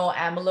to no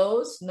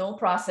amylose, no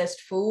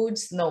processed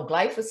foods, no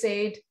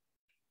glyphosate,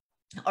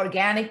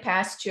 organic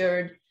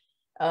pastured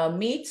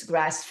meats,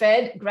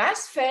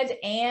 grass-fed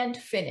and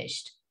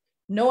finished.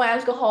 No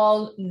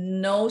alcohol,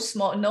 no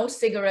smoke, no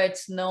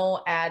cigarettes,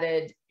 no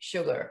added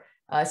sugar.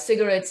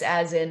 Cigarettes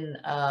as in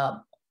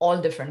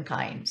all different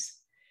kinds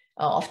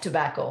of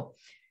tobacco.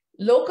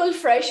 Local,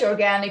 fresh,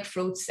 organic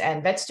fruits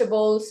and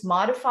vegetables,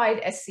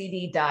 modified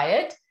SCD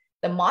diet.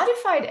 The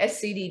modified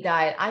SCD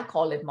diet, I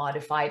call it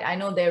modified. I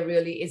know there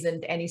really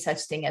isn't any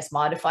such thing as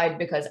modified,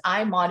 because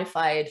I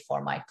modify it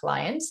for my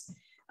clients.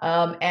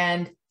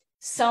 And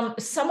some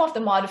of the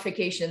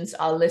modifications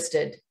are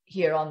listed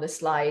here on the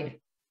slide.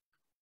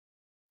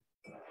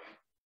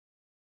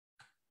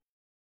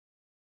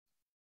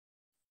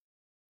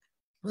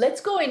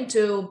 Let's go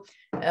into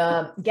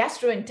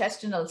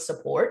gastrointestinal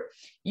support.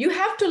 You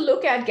have to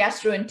look at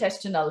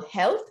gastrointestinal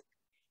health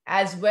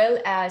as well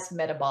as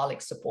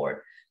metabolic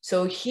support.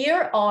 So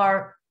here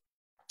are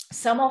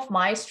some of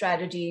my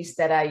strategies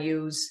that I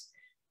use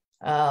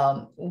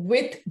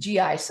with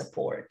GI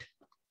support.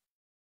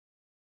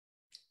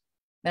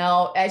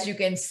 Now, as you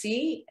can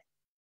see,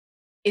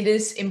 it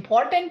is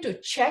important to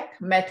check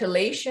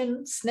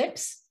methylation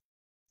SNPs,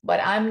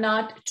 but I'm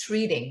not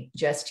treating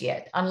just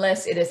yet,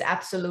 unless it is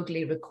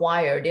absolutely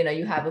required.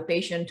 You have a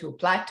patient who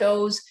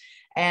plateaus,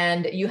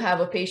 and you have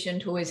a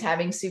patient who is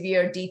having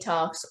severe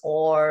detox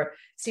or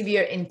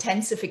severe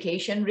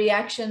intensification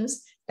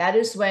reactions. That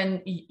is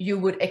when you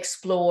would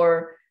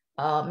explore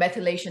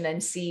methylation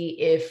and see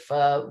if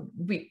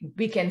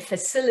we can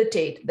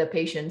facilitate the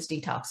patient's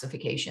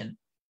detoxification.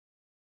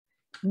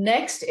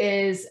 Next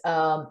is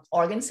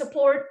organ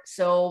support.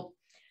 So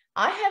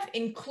I have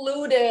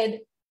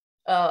included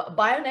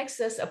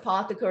BioNexus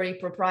apothecary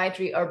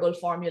proprietary herbal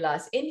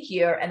formulas in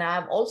here, and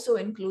I've also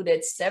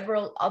included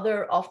several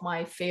other of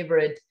my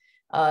favorite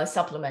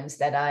supplements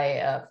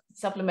that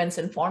supplements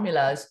and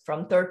formulas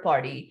from third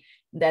party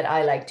that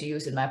I like to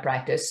use in my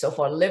practice. So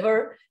for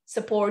liver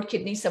support,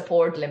 kidney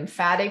support,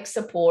 lymphatic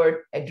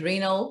support,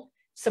 adrenal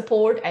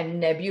support,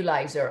 and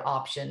nebulizer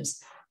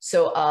options.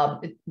 So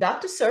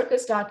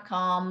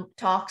drcircus.com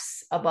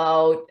talks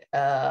about,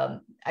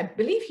 I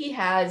believe he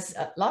has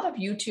a lot of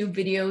YouTube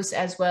videos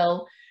as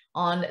well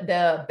on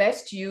the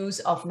best use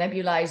of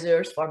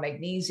nebulizers for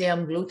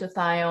magnesium,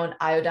 glutathione,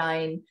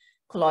 iodine,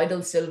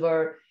 colloidal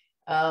silver.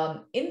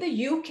 In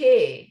the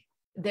UK,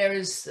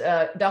 there's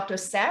Dr.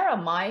 Sarah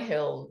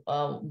Myhill,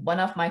 one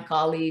of my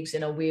colleagues.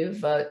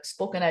 We've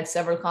spoken at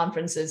several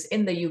conferences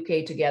in the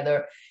UK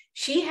together.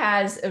 She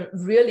has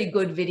really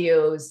good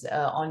videos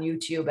on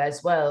YouTube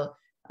as well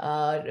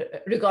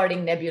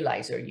regarding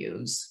nebulizer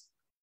use.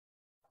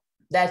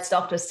 That's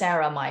Dr.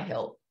 Sarah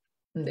Myhill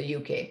in the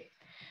UK.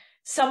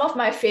 Some of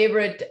my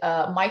favorite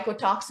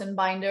mycotoxin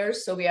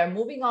binders. So we are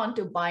moving on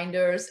to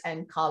binders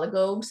and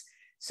cholagogues.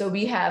 So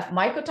we have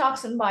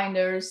mycotoxin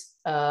binders,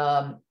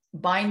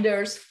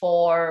 binders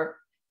for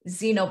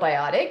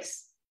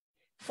xenobiotics.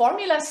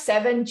 Formula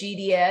 7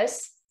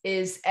 GDS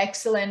is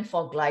excellent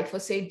for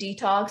glyphosate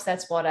detox.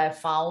 That's what I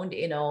found.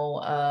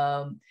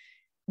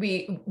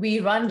 We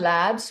run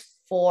labs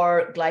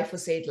for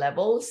glyphosate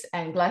levels,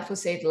 and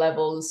glyphosate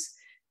levels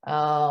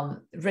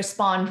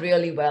respond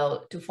really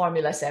well to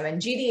Formula 7.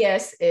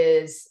 GDS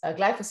is a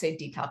glyphosate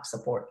detox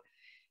support.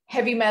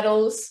 Heavy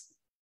metals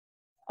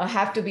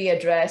have to be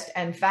addressed,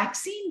 and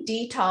vaccine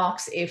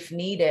detox if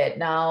needed.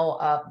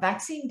 Now,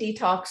 vaccine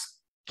detox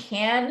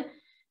can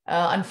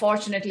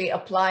unfortunately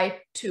apply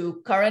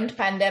to current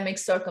pandemic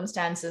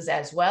circumstances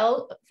as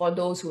well for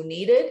those who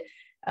need it.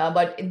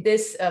 But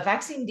this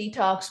vaccine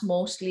detox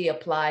mostly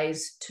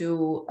applies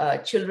to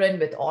children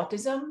with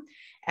autism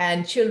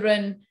and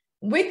children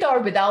with or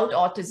without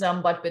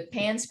autism, but with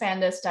PANS,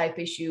 PANDAS type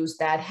issues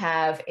that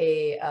have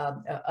a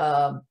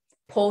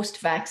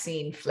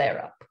post-vaccine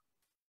flare-up.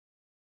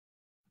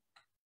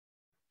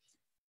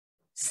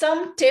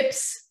 Some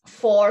tips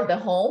for the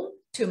home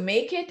to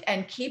make it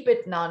and keep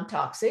it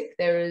non-toxic.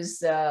 There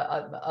is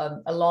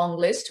a long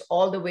list,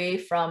 all the way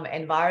from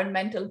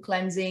environmental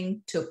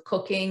cleansing to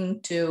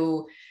cooking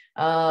to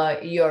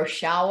your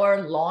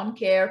shower, lawn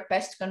care,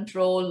 pest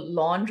control,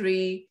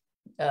 laundry,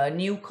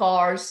 new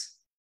cars.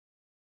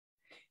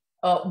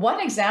 One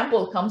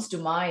example comes to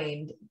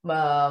mind,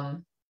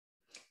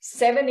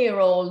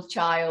 7-year-old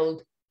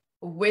child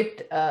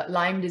with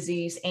Lyme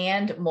disease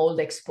and mold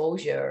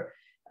exposure,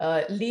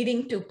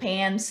 leading to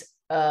PANS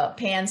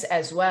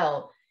as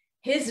well.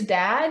 His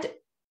dad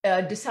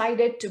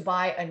decided to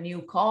buy a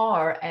new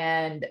car,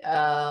 and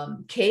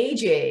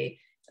KJ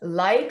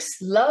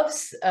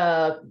loves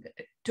to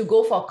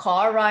go for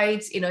car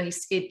rides.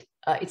 It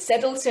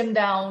settles him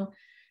down.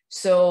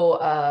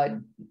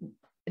 So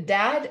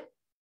dad,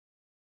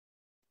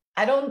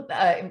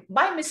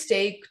 by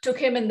mistake, took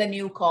him in the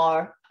new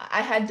car.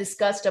 I had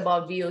discussed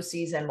about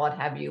VOCs and what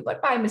have you,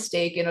 but by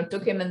mistake,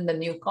 took him in the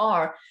new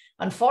car.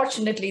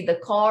 Unfortunately, the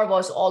car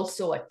was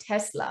also a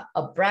Tesla,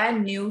 a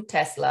brand new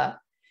Tesla.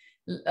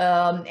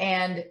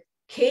 And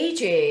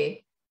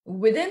KJ,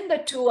 within the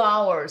 2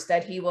 hours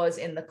that he was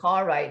in the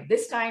car ride,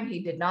 this time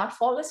he did not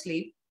fall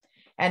asleep.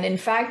 And in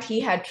fact, he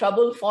had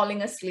trouble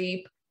falling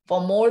asleep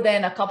for more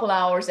than a couple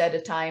hours at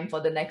a time for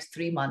the next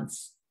 3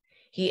 months.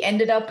 He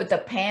ended up with a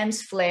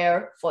PANS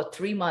flare for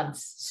 3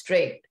 months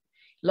straight,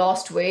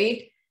 lost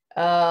weight,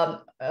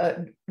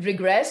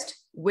 regressed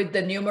with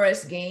the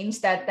numerous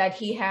gains that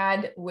he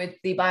had with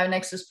the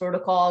BioNexus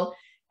protocol.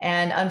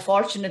 And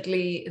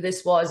unfortunately,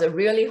 this was a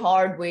really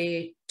hard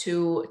way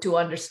to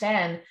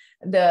understand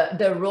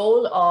the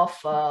role of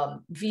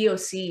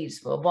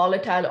VOCs,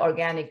 volatile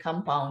organic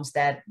compounds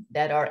that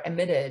are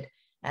emitted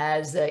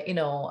as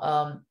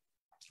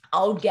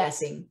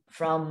outgassing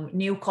from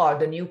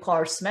the new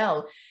car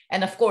smell.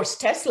 And of course,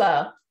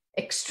 Tesla,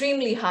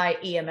 extremely high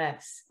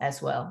EMFs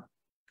as well.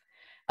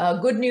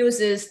 Good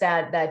news is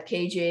that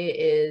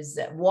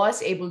KJ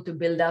was able to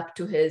build up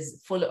to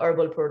his full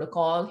herbal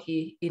protocol.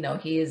 He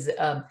is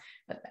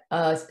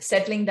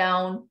settling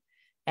down,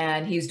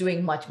 and he's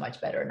doing much,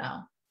 much better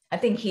now. I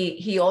think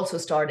he also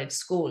started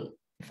school,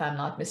 if I'm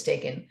not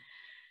mistaken.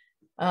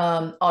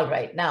 All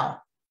right,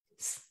 now,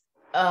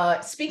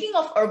 speaking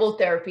of herbal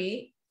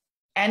therapy,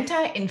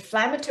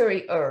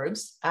 anti-inflammatory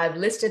herbs, I've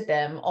listed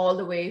them all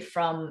the way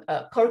from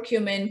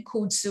curcumin,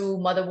 kudzu,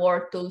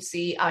 motherwort,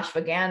 tulsi,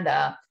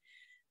 ashwagandha,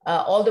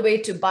 all the way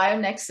to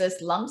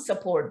BioNexus lung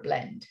support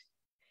blend.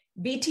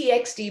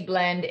 BTXD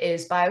blend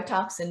is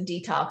biotoxin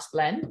detox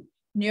blend,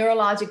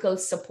 neurological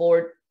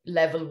support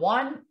level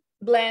 1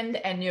 blend,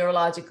 and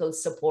neurological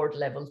support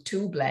level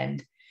 2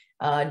 blend.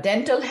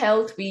 Dental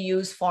health, we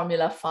use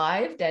Formula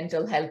 5,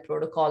 dental health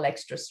protocol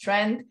extra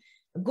strength.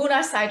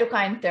 Guna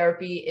cytokine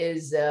therapy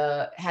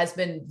has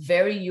been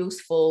very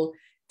useful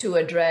to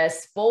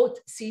address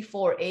both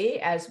C4A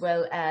as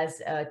well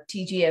as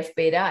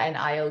TGF-beta and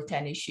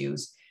IL-10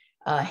 issues.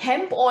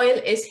 Hemp oil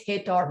is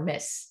hit or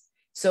miss.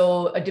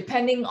 So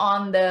depending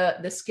on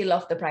the skill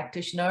of the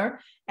practitioner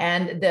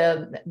and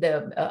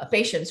the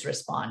patient's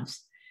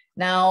response.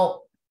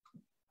 Now,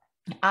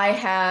 I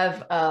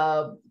have,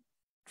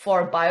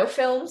 for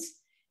biofilms,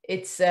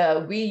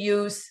 we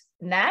use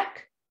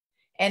NAC,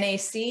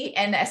 NAC,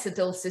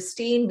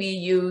 N-acetylcysteine, we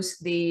use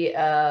the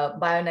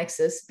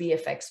BioNexus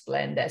BFX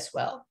blend as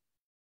well.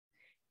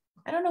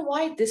 I don't know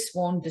why this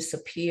won't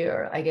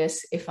disappear. I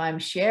guess if I'm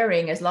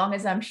sharing, as long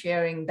as I'm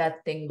sharing,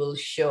 that thing will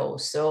show.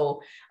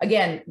 So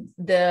again,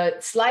 the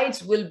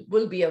slides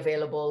will be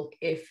available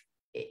if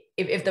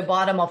the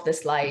bottom of the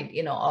slide,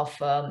 you know,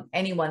 of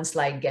any one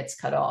slide gets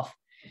cut off,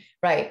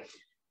 right?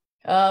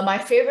 My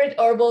favorite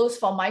herbals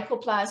for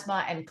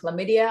mycoplasma and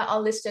chlamydia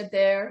are listed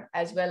there,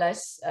 as well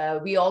as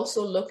we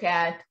also look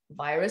at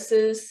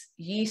viruses,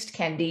 yeast,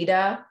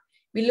 candida.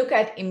 We look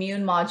at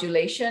immune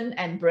modulation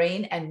and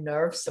brain and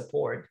nerve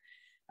support.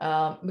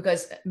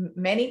 Because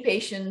many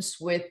patients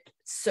with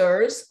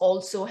SIRS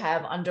also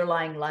have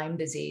underlying Lyme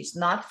disease,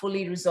 not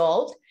fully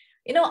resolved.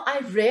 You know, I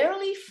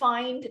rarely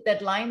find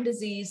that Lyme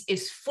disease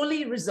is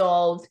fully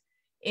resolved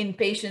in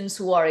patients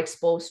who are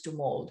exposed to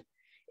mold.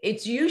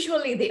 It's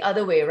usually the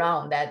other way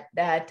around,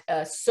 that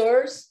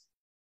SIRS,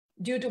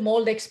 due to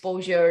mold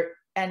exposure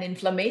and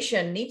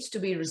inflammation, needs to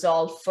be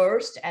resolved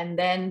first, and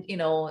then, you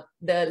know,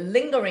 the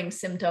lingering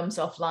symptoms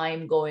of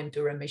Lyme go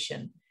into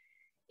remission.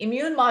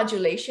 Immune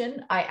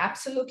modulation, I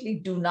absolutely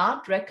do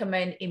not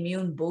recommend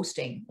immune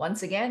boosting.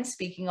 Once again,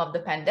 speaking of the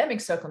pandemic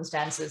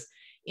circumstances,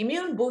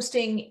 immune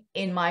boosting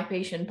in my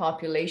patient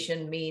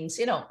population means,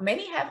 you know,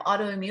 many have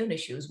autoimmune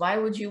issues. Why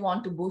would you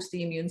want to boost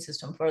the immune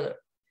system further?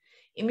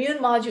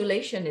 Immune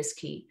modulation is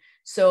key.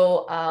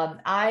 So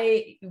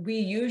we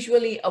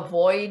usually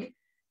avoid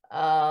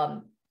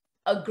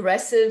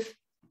aggressive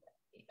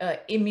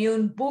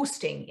immune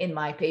boosting in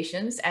my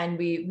patients, and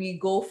we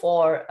go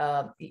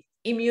for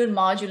immune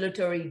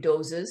modulatory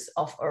doses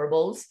of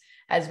herbals,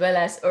 as well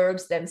as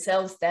herbs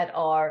themselves that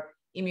are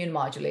immune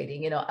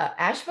modulating. You know,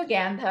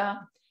 ashwagandha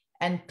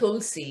and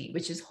tulsi,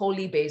 which is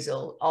holy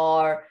basil,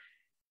 are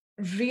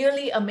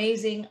really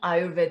amazing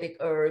Ayurvedic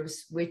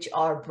herbs, which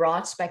are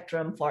broad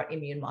spectrum for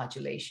immune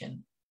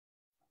modulation.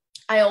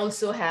 I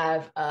also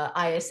have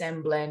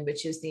ISM blend,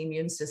 which is the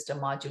immune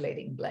system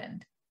modulating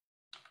blend.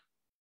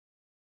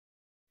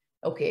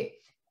 Okay,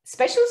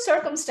 special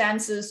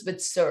circumstances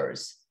with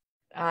SIRS.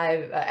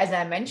 As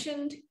I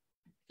mentioned,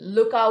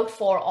 look out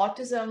for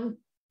autism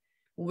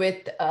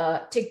with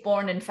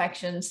tick-borne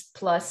infections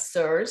plus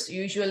SIRS.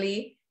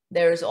 Usually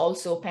there's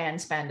also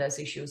PANS-PANDAS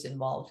issues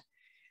involved.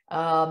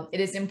 It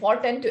is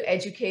important to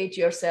educate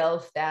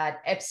yourself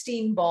that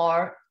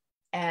Epstein-Barr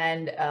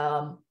and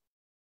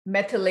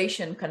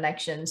methylation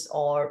connections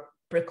or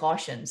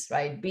precautions,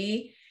 right?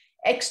 Be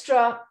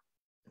extra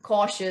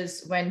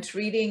cautious when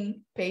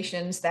treating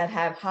patients that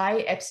have high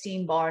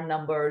Epstein-Barr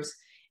numbers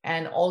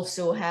and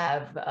also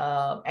have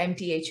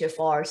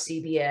MTHFR,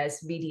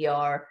 CBS,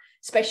 VDR,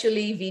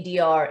 especially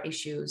VDR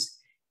issues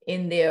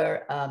in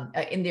their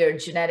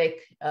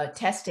genetic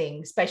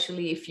testing,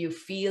 especially if you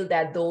feel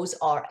that those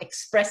are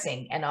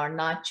expressing and are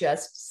not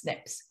just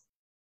SNPs.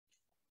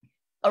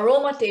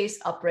 Aromatase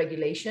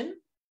upregulation,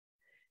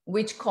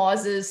 which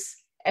causes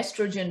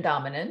estrogen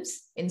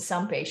dominance in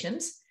some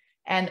patients,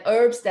 and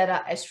herbs that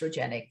are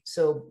estrogenic.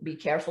 So be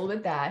careful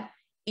with that.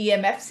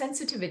 EMF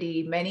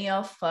sensitivity, many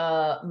of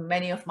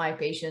my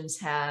patients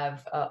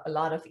have a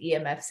lot of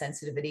EMF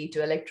sensitivity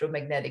to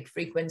electromagnetic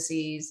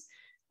frequencies,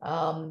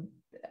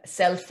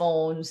 cell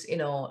phones, you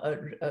know,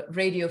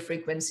 radio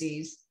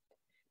frequencies.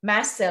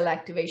 Mast cell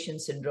activation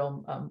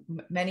syndrome.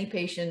 Many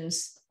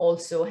patients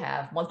also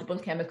have multiple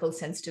chemical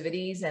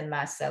sensitivities and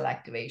mast cell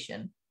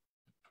activation.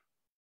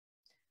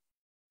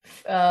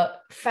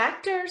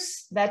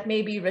 Factors that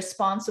may be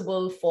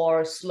responsible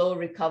for slow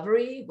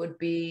recovery would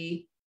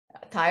be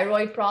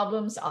thyroid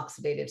problems,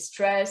 oxidative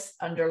stress,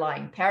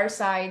 underlying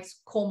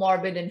parasites,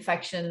 comorbid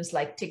infections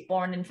like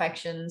tick-borne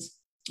infections,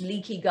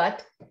 leaky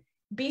gut,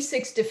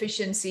 B6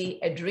 deficiency,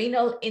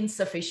 adrenal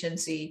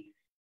insufficiency,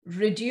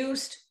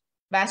 reduced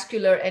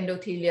vascular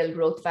endothelial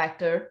growth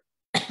factor,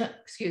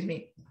 excuse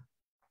me,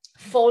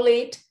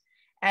 folate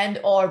and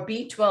or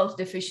B12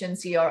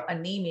 deficiency or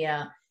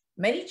anemia.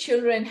 Many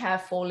children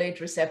have folate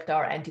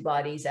receptor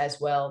antibodies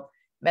as well.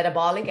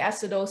 Metabolic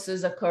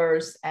acidosis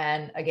occurs,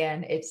 and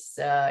again, it's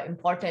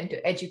important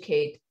to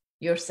educate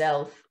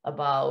yourself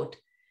about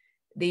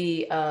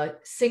the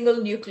single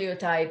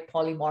nucleotide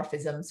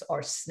polymorphisms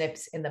or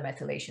SNPs in the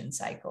methylation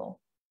cycle.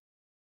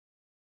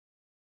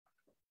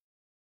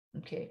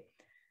 Okay.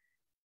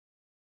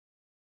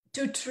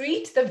 To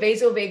treat the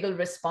vasovagal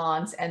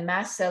response and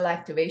mast cell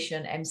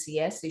activation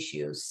MCS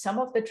issues, some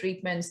of the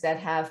treatments that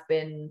have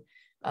been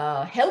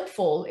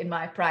helpful in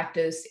my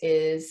practice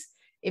is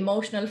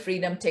emotional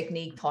freedom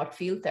technique thought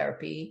field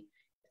therapy,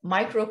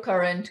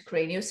 microcurrent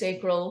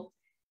craniosacral,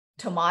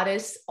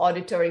 Tomatis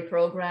auditory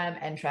program,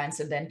 and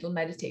transcendental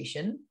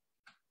meditation.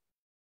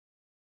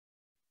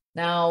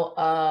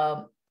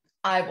 Now,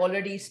 I've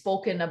already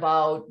spoken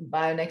about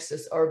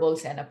BioNexus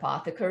herbals and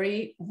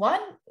apothecary.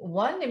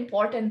 One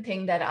important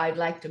thing that I'd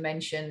like to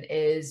mention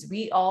is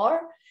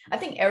I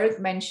think Eric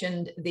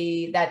mentioned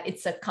that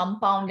it's a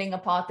compounding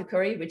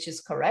apothecary, which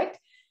is correct.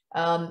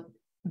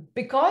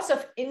 Because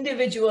of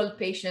individual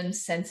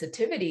patients'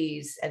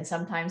 sensitivities, and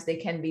sometimes they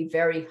can be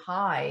very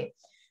high,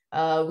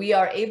 we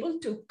are able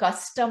to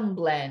custom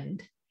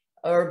blend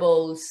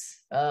herbals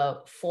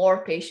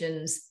for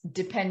patients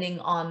depending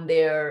on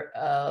their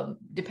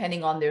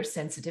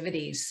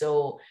sensitivities.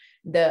 So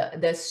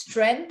the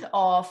strength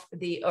of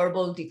the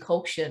herbal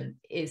decoction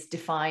is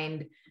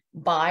defined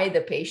by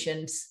the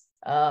patient's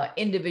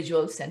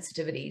individual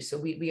sensitivity. So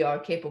we are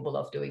capable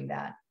of doing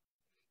that.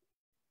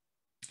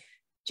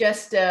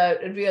 Just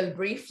real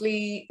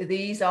briefly,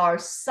 these are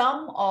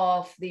some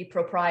of the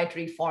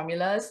proprietary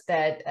formulas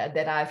that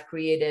I've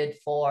created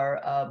for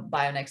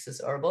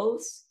BioNexus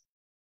herbals.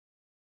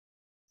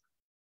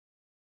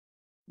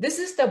 This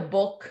is the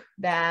book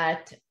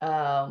that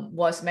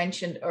was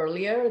mentioned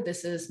earlier.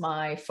 This is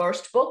my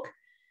first book,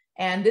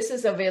 and this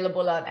is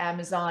available on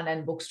Amazon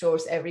and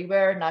bookstores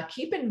everywhere. Now,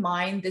 keep in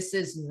mind, this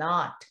is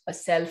not a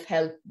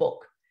self-help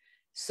book.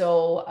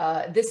 So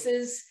this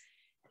is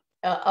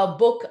a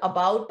book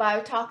about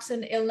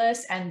biotoxin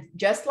illness, and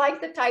just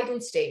like the title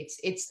states,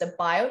 it's the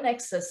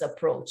BioNexus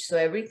approach. So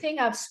everything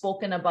I've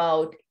spoken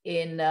about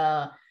in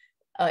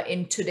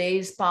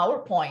today's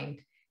PowerPoint,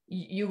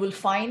 you will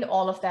find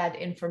all of that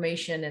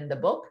information in the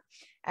book,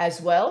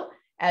 as well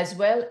as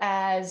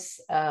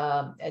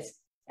a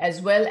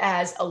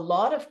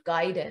lot of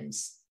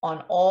guidance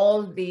on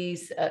all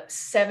these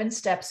 7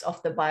 steps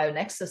of the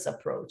BioNexus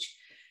approach.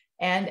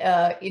 And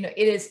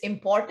it is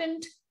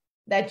important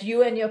that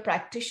you and your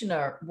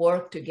practitioner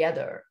work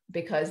together,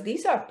 because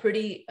these are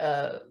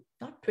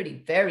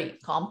very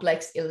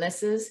complex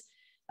illnesses.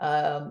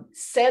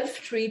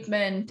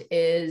 Self-treatment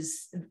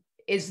is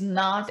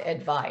not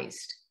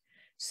advised.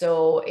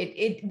 So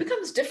it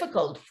becomes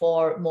difficult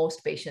for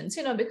most patients,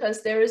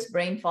 because there is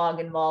brain fog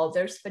involved,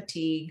 there's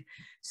fatigue.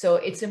 So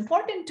it's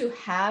important to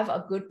have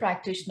a good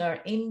practitioner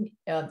in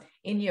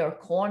your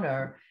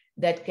corner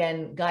that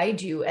can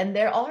guide you. And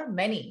there are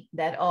many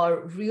that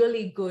are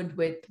really good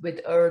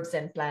with herbs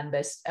and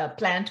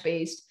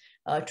plant-based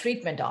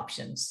treatment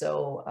options.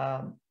 So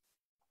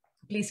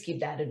please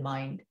keep that in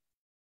mind.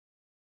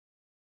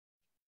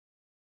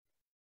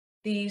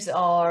 These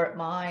are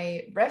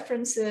my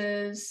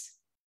references.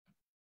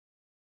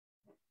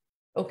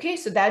 Okay,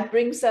 so that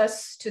brings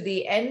us to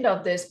the end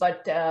of this,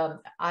 but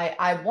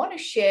I want to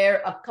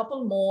share a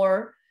couple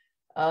more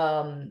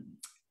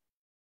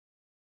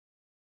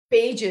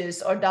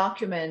pages or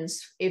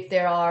documents if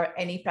there are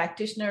any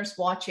practitioners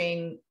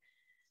watching,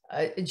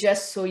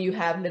 just so you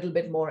have a little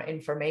bit more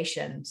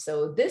information.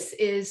 So this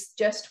is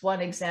just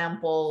one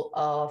example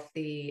of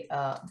the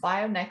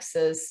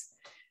BioNexus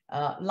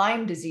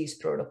Lyme disease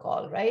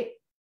protocol, right?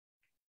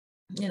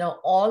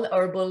 All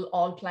herbal,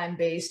 all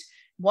plant-based.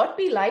 What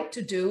we like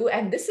to do,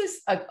 and this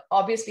is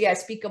obviously I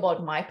speak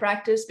about my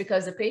practice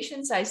because the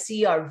patients I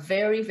see are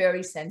very,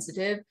 very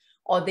sensitive,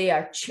 or they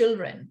are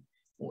children,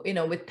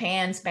 with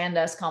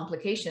PANDAS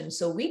complications.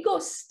 So we go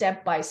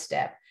step by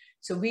step.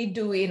 So we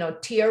do,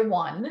 tier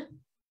 1,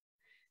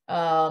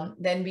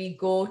 then we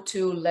go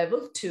to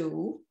level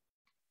 2.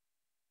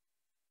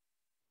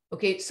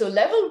 Okay, so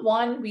level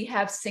 1, we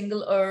have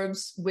single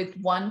herbs with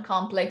 1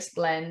 complex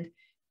blend.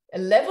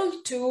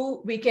 Level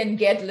 2, we can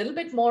get a little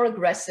bit more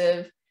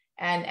aggressive,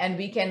 and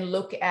we can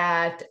look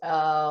at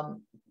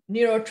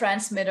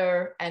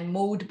neurotransmitter and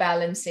mood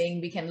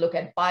balancing. We can look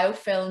at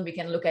biofilm. We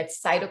can look at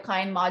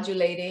cytokine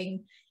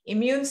modulating,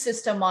 immune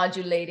system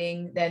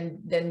modulating.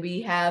 Then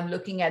we have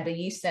looking at the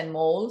yeast and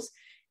molds,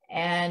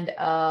 and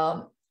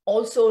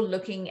also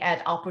looking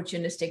at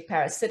opportunistic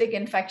parasitic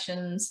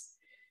infections.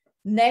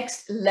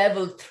 Next,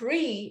 level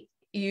 3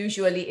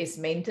 usually is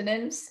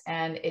maintenance,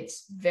 and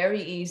it's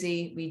very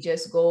easy. We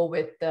just go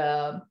with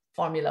the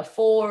formula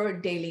 4,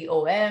 daily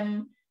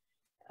OM,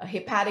 a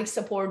hepatic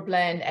support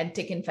blend, and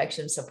tick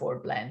infection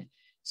support blend.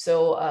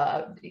 So,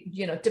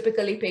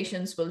 typically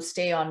patients will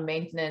stay on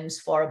maintenance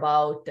for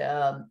about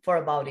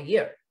a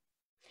year.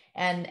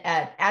 And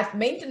at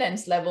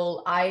maintenance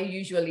level, I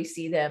usually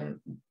see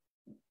them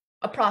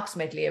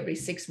approximately every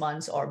 6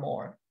 months or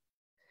more.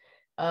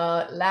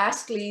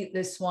 Lastly,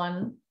 this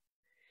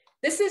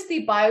is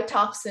the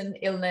biotoxin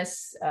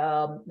illness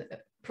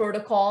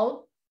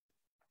protocol.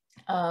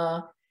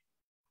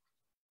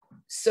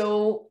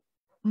 So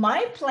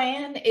my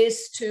plan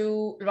is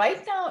to,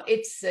 right now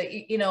it's,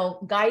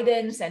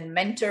 guidance and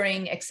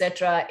mentoring,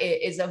 etc.,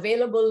 is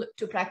available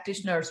to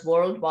practitioners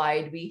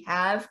worldwide. We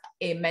have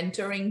a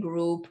mentoring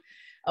group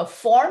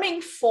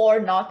forming for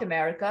North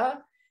America.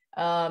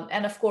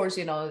 And of course,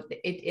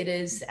 it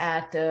is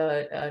at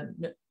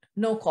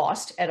no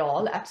cost at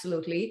all,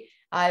 absolutely.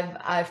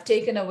 I've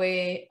taken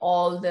away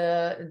all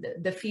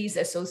the fees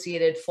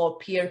associated for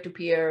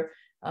peer-to-peer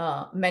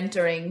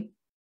mentoring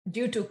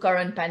due to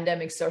current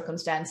pandemic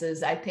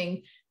circumstances. I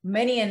think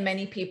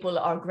many people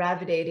are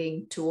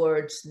gravitating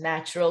towards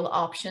natural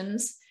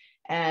options,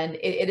 and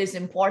it is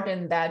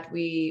important that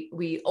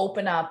we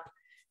open up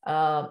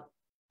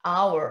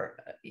our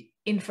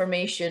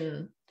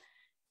information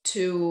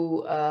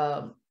to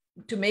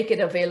make it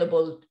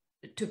available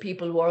to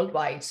people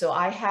worldwide. So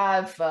I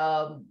have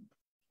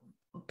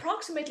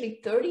approximately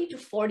 30 to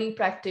 40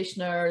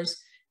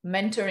 practitioners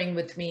mentoring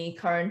with me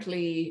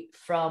currently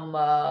from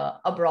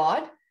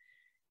abroad.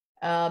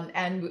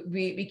 and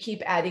we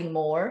keep adding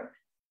more.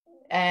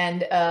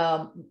 And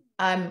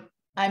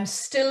I'm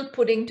still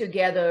putting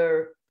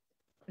together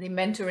the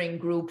mentoring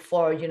group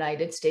for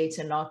United States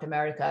and North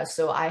America.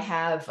 So I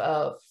have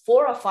 4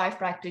 or 5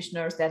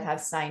 practitioners that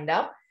have signed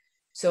up.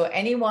 So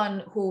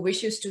anyone who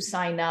wishes to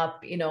sign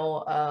up,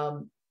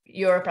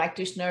 you're a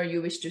practitioner,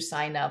 you wish to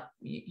sign up,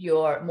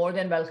 you're more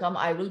than welcome.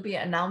 I will be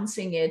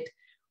announcing it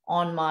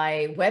on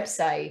my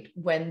website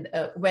when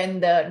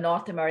the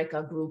North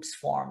America groups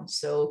form.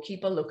 So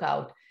keep a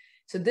lookout.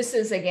 So this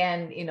is,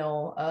 again,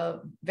 a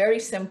very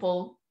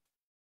simple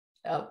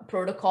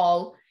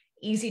protocol,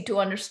 easy to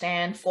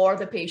understand for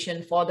the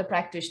patient, for the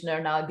practitioner.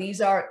 Now,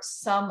 these are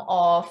some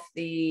of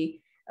the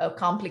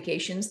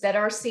complications that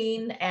are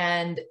seen,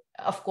 and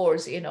of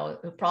course,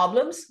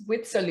 problems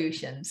with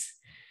solutions.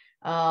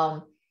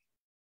 Strep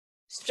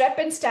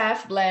and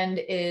staph blend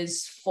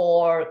is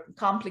for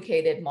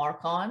complicated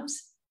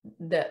mark-ons.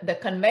 The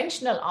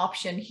conventional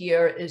option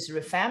here is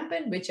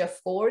rifampin, which of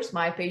course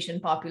my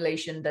patient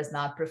population does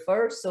not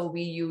prefer. So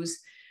we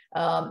use,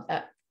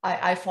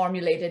 I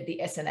formulated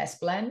the SNS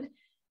blend.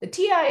 The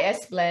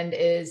TIS blend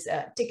is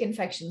tick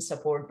infection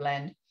support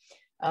blend.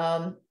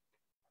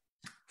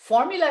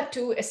 Formula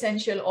 2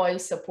 essential oil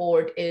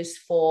support is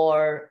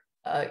for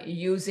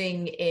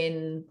using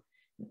in,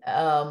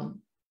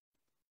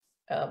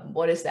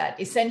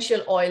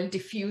 essential oil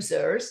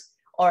diffusers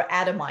or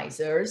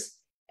atomizers.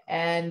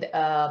 And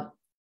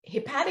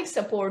hepatic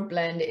support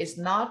blend is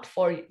not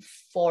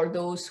for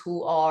those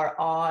who are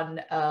on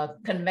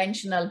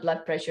conventional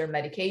blood pressure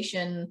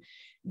medication.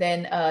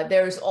 Then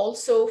there's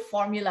also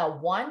Formula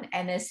 1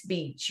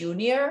 NSB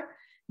Junior.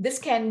 This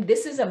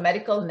is a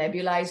medical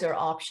nebulizer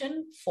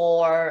option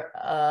for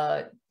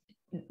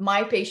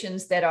my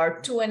patients that are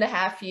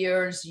 2.5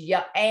 years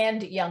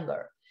and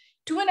younger.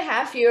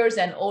 2.5 years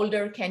and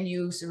older can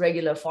use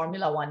regular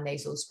Formula 1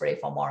 nasal spray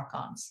for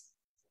mark-ons.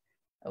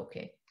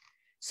 Okay.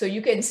 So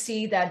you can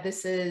see that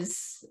this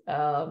is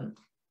a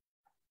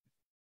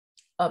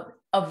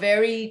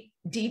very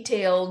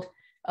detailed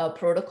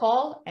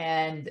protocol.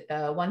 And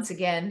once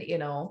again,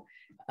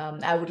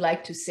 I would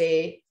like to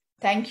say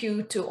thank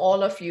you to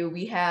all of you.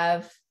 We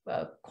have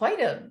quite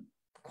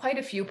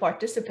a few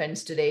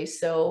participants today.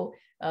 So,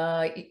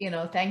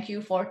 thank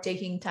you for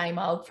taking time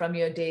out from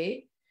your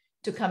day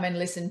to come and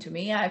listen to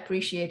me. I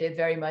appreciate it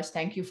very much.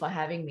 Thank you for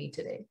having me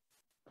today.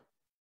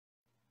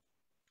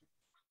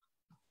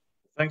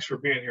 Thanks for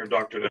being here,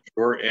 Dr.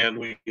 Dashore. And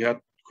we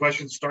have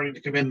questions starting to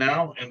come in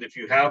now. And if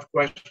you have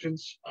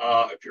questions,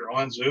 if you're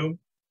on Zoom,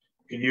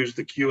 you can use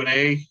the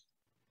Q&A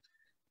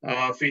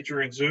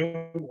feature in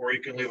Zoom, or you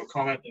can leave a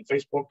comment in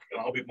Facebook,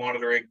 and I'll be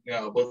monitoring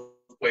both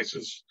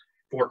places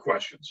for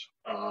questions.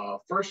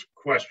 First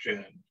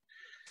question,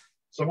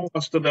 someone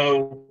wants to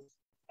know,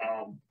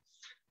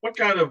 what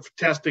kind of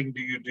testing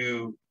do you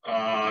do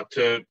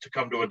to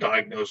come to a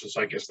diagnosis?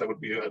 I guess that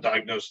would be a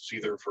diagnosis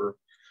either for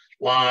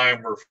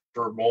Lyme or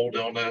for mold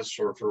illness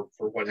or for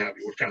what have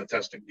you. What kind of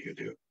testing do you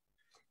do?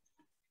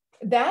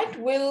 That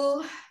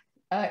will,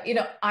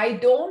 I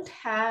don't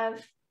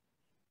have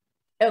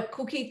a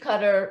cookie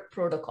cutter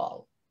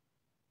protocol.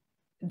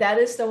 That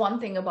is the one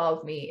thing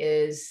about me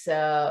is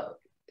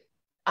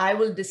I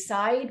will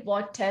decide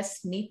what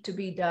tests need to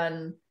be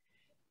done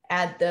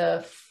at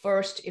the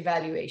first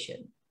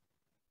evaluation.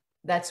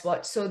 That's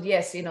what, so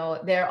yes,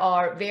 there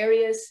are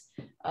various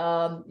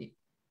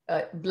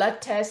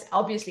blood tests.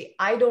 Obviously,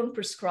 I don't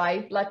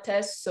prescribe blood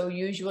tests. So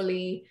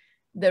usually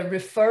the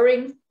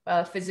referring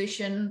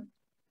physician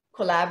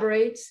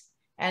collaborates.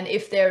 And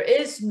if there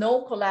is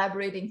no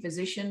collaborating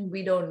physician,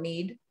 we don't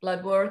need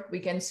blood work.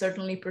 We can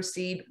certainly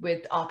proceed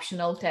with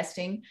optional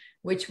testing,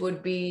 which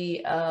would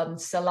be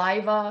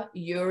saliva,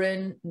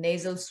 urine,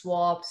 nasal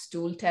swab,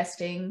 stool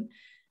testing.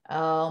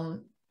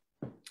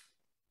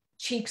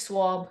 Cheek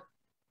swab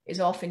is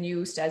often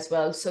used as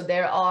well. So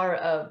there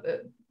are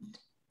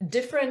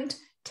different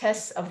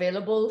tests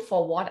available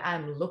for what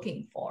I'm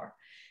looking for.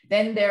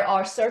 Then there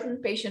are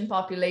certain patient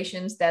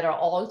populations that are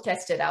all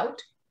tested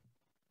out.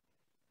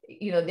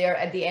 They're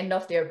at the end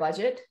of their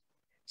budget.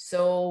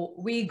 So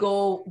we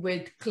go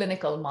with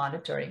clinical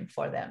monitoring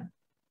for them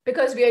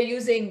because we are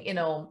using,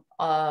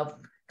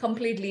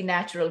 completely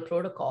natural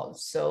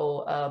protocols.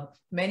 So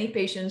many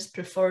patients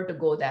prefer to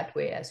go that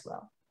way as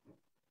well.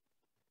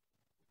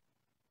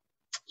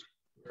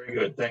 Very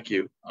good, thank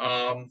you.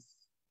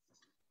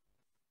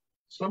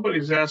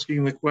 Somebody's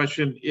asking the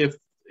question, if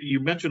you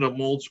mentioned a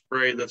mold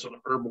spray that's an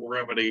herbal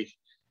remedy,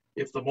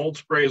 if the mold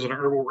spray is an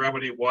herbal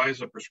remedy, why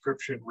is a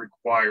prescription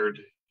required?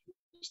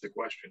 Is the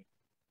question.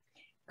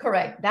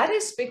 Correct. That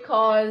is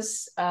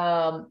because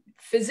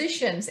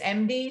physicians,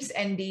 MDs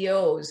and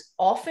DOs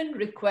often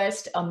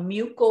request a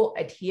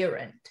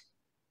muco-adherent.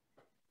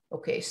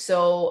 Okay,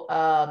 so,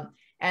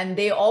 and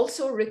they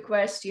also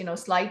request,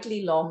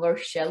 slightly longer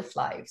shelf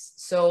lives.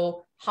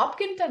 So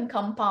Hopkinton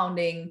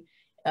compounding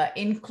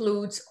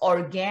includes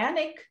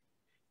organic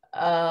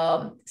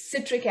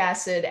citric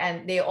acid,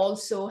 and they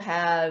also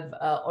have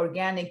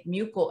organic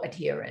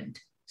muco-adherent.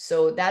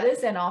 So that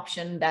is an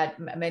option that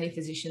many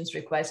physicians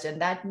request,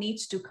 and that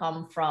needs to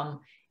come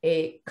from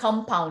a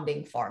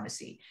compounding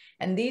pharmacy.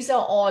 And these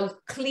are all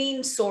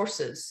clean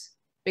sources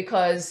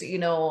because, you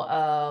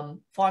know,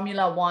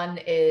 Formula One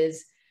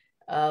is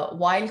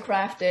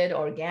wildcrafted,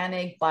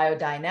 organic,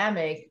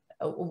 biodynamic,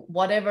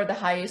 whatever the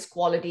highest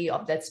quality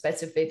of that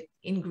specific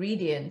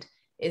ingredient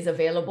is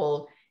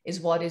available is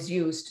what is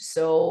used.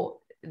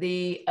 So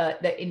the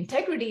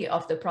integrity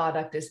of the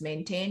product is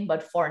maintained,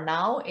 but for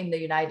now in the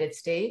United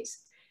States,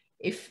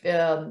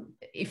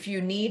 if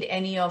you need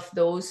any of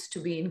those to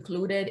be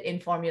included in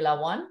Formula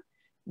One,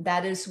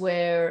 that is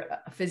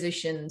where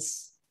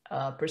physicians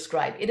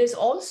prescribe. It is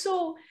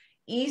also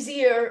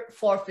easier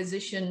for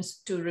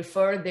physicians to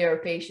refer their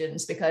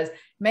patients because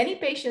many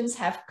patients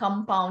have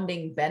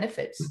compounding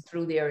benefits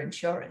through their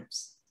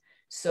insurance.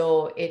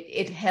 So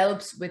it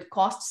helps with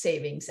cost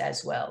savings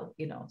as well,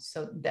 you know,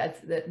 so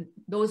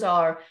those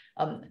are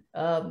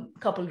a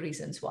couple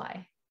reasons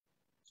why.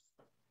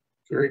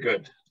 Very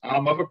good. I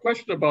have a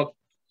question about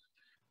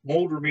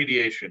mold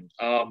remediation.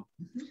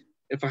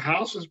 If a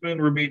house has been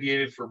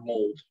remediated for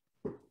mold,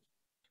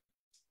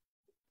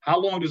 how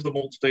long does the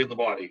mold stay in the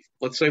body?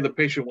 Let's say the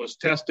patient was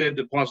tested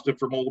and positive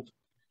for mold,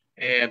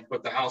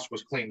 but the house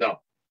was cleaned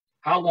up.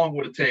 How long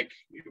would it take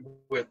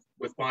with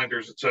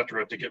binders, et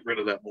cetera, to get rid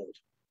of that mold?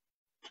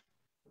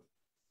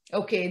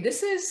 Okay,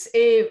 this is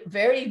a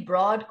very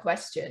broad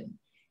question.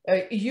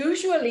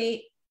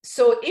 Usually,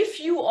 so if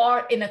you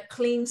are in a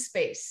clean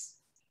space,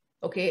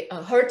 okay,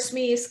 hurts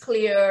me is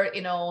clear,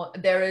 you know,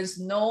 there is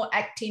no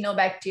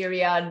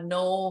actinobacteria,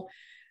 no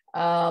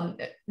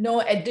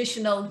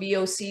additional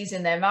VOCs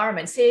in the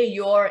environment. Say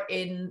you're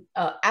in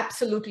an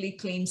absolutely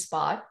clean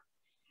spot,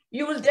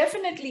 you will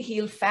definitely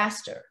heal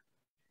faster.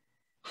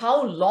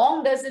 How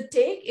long does it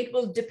take? It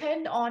will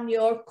depend on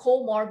your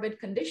comorbid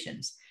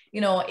conditions. You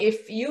know,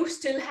 if you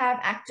still have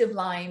active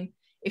Lyme,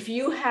 if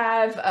you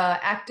have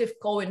active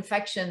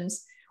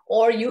co-infections,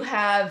 or you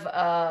have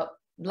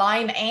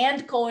Lyme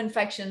and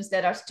co-infections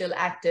that are still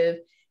active,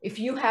 if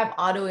you have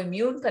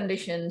autoimmune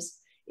conditions,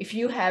 if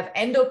you have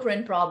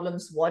endocrine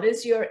problems, what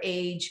is your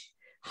age?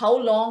 How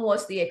long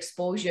was the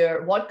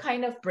exposure? What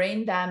kind of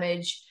brain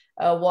damage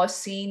was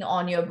seen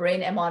on your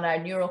brain MRI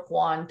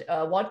neuroquant?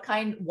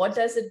 What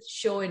does it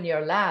show in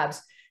your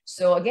labs?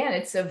 So again,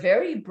 it's a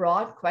very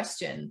broad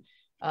question.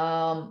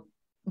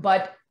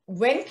 But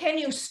when can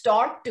you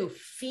start to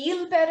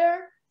feel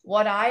better?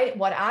 What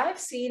I've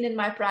seen in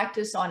my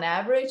practice on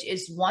average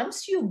is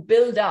once you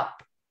build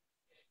up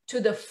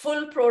to the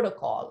full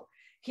protocol,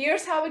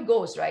 here's how it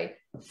goes, right?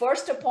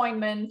 First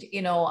appointment,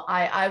 you know,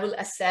 I will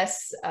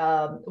assess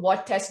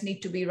what tests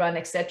need to be run,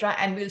 et cetera,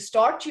 and we'll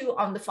start you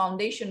on the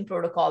foundation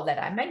protocol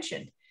that I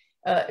mentioned,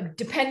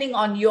 depending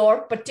on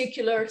your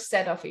particular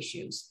set of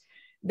issues.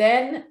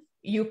 Then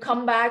you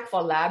come back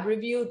for lab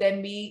review,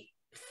 then we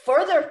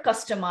further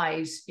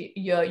customize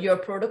your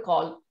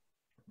protocol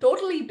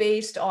totally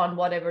based on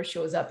whatever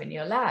shows up in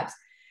your labs.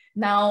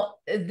 Now,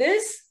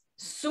 this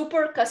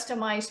super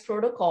customized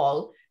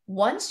protocol,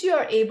 once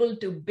you're able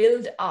to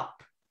build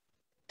up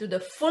to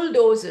the full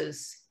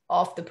doses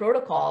of the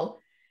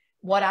protocol,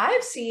 what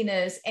I've seen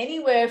is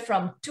anywhere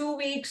from 2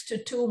 weeks to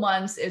 2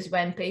 months is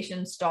when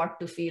patients start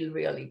to feel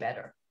really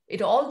better.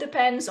 It all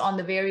depends on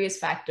the various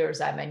factors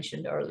I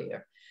mentioned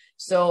earlier.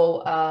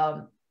 So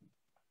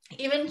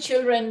even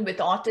children with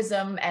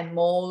autism and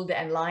mold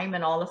and Lyme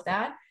and all of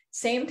that,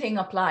 same thing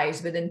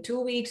applies. Within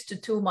 2 weeks to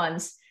 2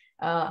 months,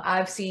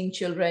 I've seen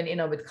children, you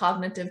know, with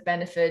cognitive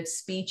benefits,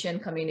 speech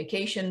and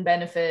communication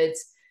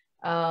benefits,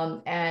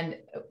 and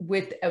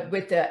with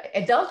the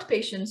adult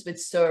patients with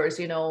SIRS,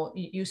 you know,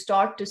 you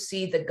start to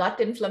see the gut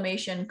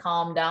inflammation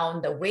calm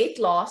down, the weight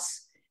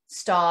loss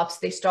stops,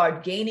 they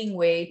start gaining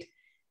weight.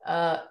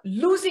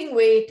 Losing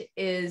weight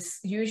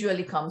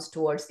usually comes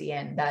towards the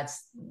end.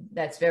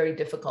 That's very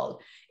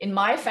difficult. In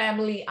my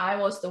family, I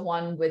was the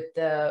one with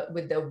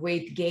the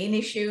weight gain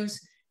issues.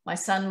 My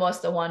son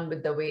was the one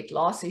with the weight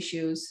loss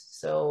issues.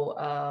 So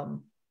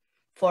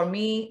for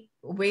me,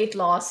 weight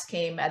loss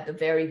came at the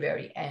very,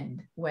 very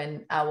end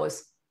when I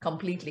was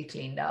completely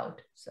cleaned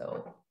out.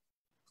 So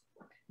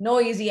no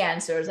easy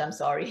answers, I'm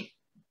sorry.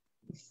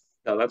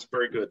 No, that's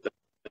very good.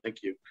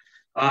 Thank you.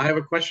 I have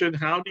a question.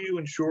 How do you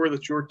ensure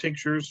that your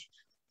tinctures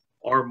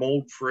are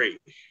mold-free?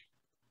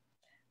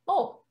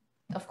 Oh,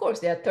 of course,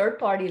 they are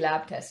third-party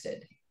lab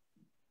tested.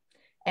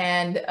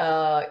 And,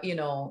 you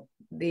know,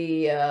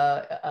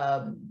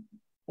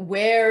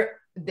 where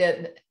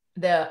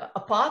the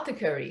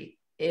apothecary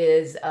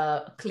is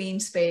a clean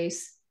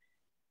space,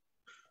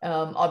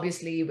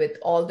 obviously with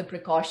all the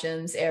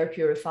precautions, air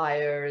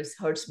purifiers,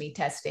 HERTS-me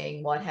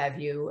testing, what have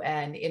you,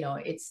 and you know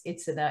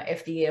it's an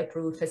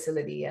FDA-approved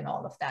facility and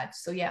all of that.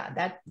 So yeah,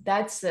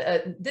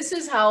 this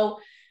is how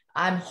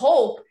I'm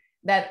hope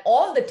that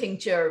all the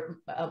tincture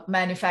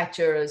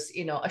manufacturers,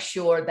 you know,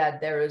 assure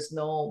that there is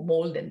no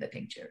mold in the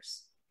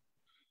tinctures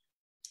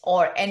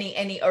or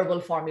any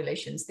herbal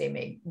formulations they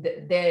make.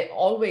 There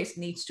always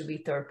needs to be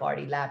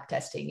third-party lab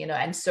testing, you know,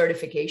 and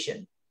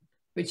certification,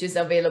 which is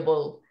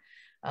available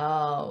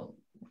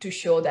to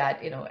show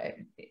that,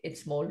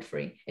 it's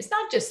mold-free. It's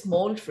not just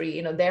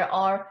mold-free, there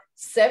are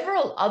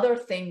several other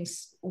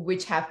things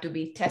which have to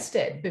be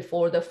tested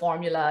before the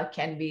formula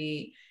can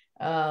be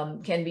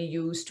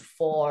used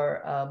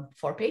for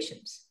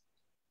patients.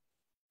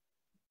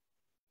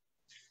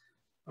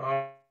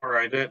 All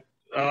right.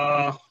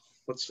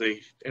 Let's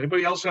see.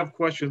 Anybody else have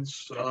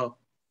questions?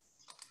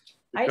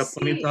 We've got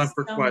plenty of time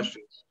for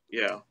questions.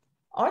 Yeah.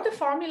 Are the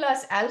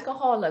formulas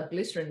alcohol or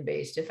glycerin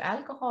based? If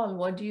alcohol,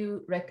 what do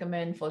you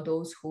recommend for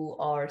those who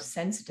are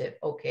sensitive?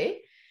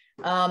 Okay.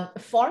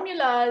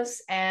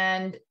 Formulas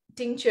and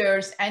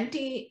tinctures,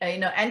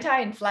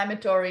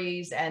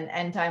 anti-inflammatories and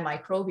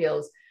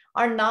antimicrobials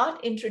are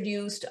not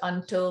introduced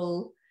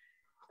until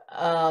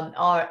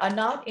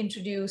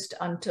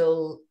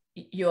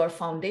your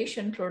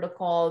foundation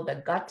protocol, the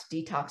gut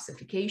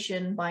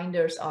detoxification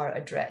binders are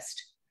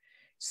addressed.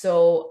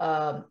 So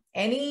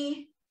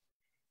any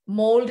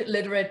mold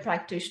literate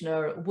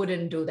practitioner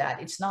wouldn't do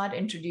that. It's not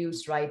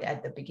introduced right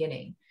at the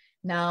beginning.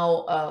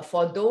 Now,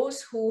 for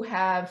those who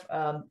have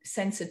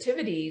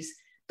sensitivities,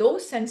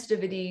 those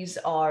sensitivities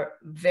are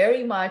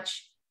very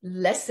much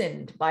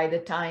lessened by the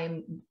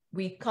time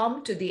we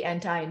come to the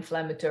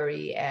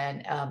anti-inflammatory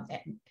and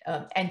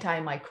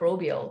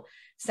antimicrobial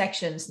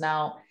sections.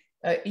 Now,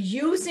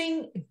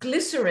 using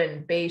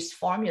glycerin-based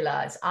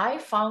formulas, I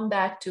found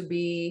that to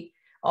be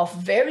of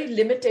very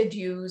limited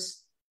use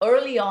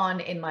early on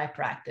in my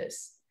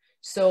practice.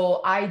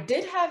 So I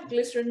did have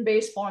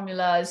glycerin-based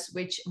formulas,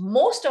 which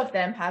most of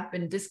them have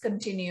been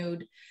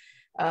discontinued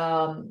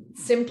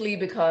simply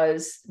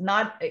because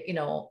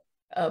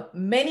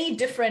many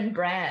different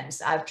brands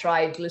I've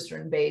tried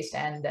glycerin-based,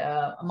 and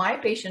my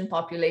patient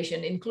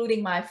population,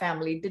 including my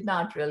family, did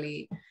not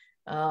really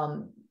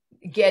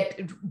get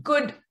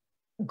good,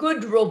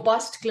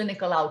 robust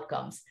clinical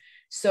outcomes.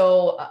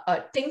 So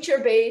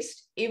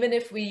tincture-based, even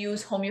if we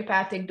use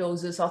homeopathic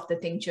doses of the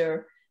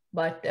tincture,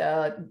 but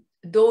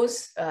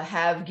those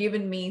have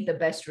given me the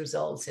best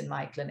results in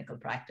my clinical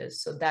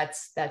practice. So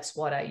that's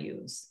what I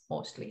use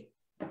mostly.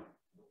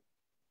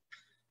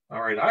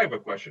 All right, I have a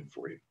question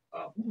for you.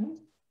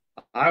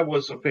 I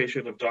was a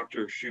patient of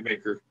Dr.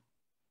 Shoemaker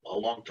a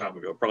long time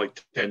ago, probably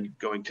 10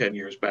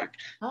 years back.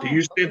 Do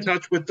you stay in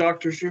touch with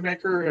Dr.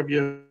 Shoemaker? Have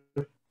you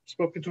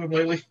spoken to him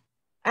lately?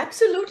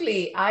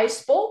 Absolutely. I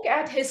spoke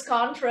at his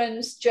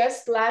conference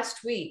just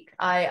last week.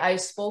 I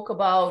spoke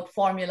about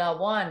Formula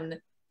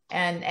One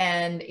and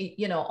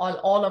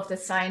all of the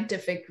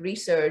scientific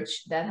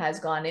research that has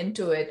gone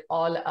into it,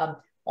 all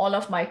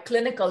of my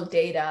clinical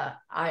data.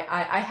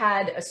 I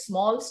had a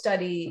small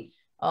study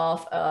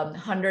of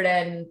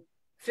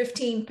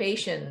 115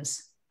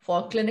 patients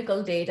for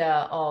clinical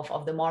data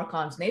of the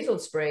Marcon's nasal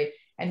spray.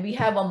 And we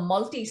have a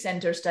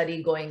multi-center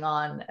study going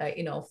on,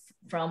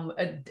 from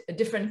a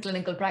different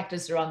clinical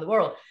practice around the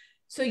world.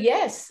 So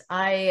yes,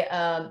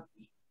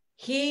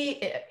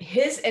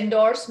 his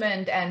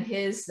endorsement and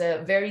his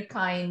very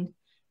kind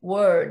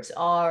words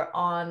are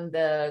on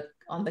the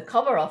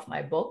cover of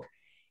my book.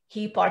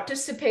 He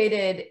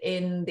participated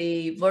in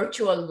the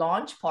virtual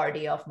launch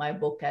party of my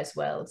book as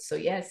well. So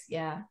yes,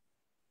 yeah,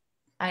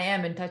 I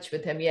am in touch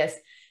with him. Yes.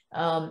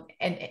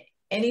 And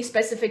any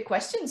specific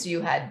questions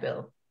you had,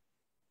 Bill?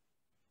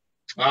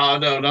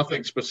 No,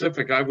 nothing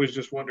specific. I was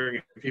just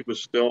wondering if he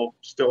was still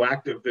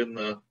active in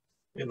the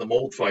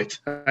mold fight.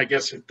 I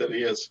guess that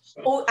he is.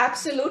 So. Oh,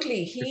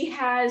 absolutely. He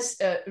has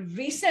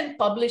recent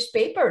published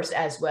papers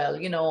as well,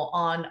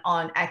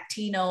 on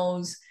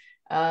actinos,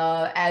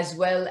 as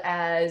well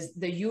as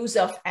the use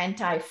of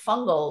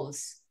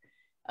antifungals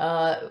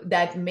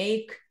that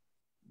make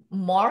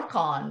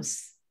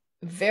Marcons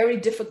very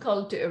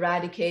difficult to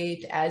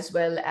eradicate, as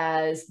well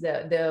as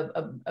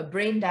the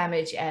brain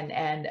damage and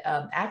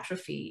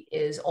atrophy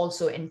is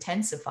also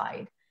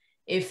intensified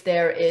if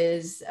there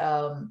is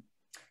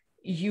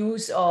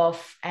use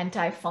of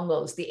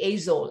antifungals, the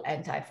azole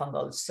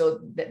antifungals. So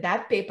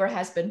that paper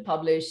has been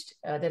published.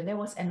 Then there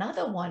was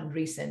another one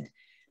recent,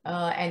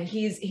 and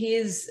he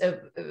is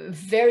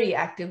very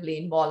actively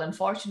involved.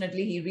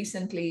 Unfortunately, he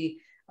recently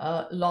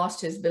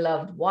lost his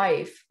beloved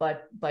wife,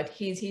 but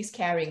he's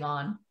carrying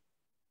on.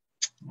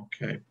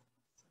 Okay,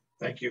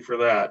 thank you for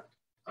that.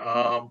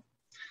 I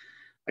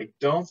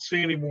don't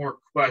see any more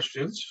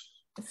questions.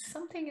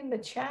 Something in the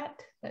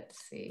chat. Let's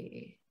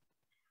see.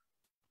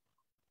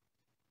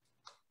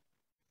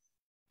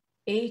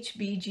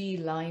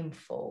 HBG Lyme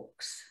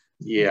folks.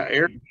 Yeah,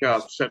 Eric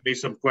sent me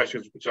some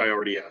questions, which I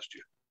already asked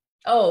you.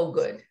 Oh,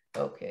 good.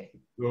 Okay.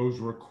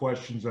 Those were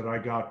questions that I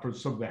got from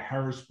some of the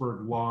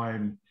Harrisburg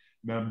Lyme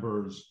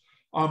members.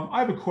 I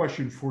have a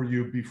question for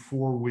you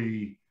before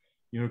we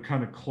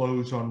kind of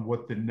close on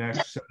what the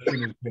next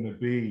session is going to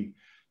be.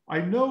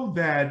 I know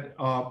that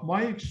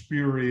my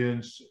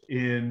experience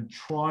in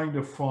trying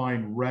to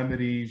find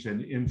remedies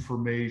and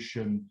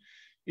information,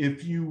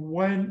 if you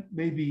went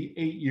maybe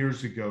 7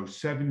 years ago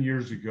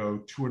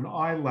to an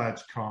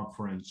ILADS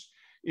conference,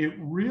 it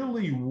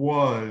really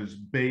was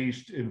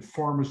based in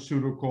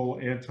pharmaceutical,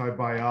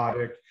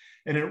 antibiotic,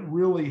 and it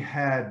really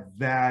had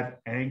that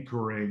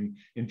anchoring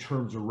in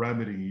terms of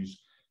remedies.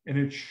 And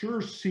it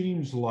sure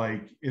seems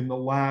like in the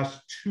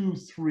last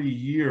 2-3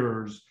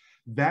 years,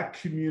 that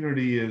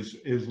community is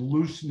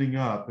loosening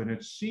up. And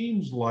it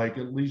seems like,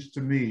 at least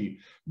to me,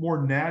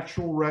 more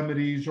natural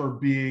remedies are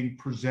being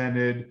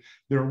presented.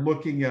 They're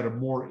looking at a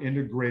more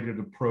integrated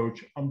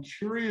approach. I'm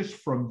curious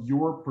from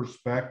your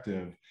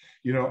perspective,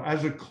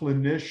 as a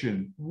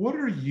clinician, what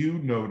are you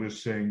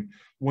noticing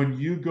when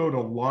you go to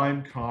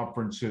Lyme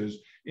conferences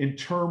in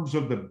terms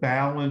of the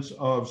balance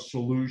of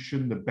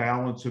solution, the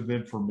balance of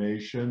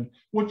information?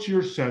 What's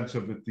your sense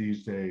of it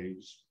these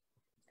days?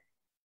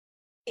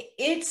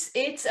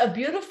 It's a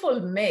beautiful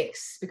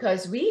mix,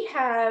 because we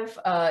have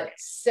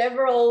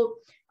several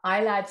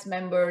ILATS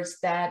members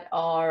that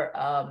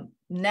are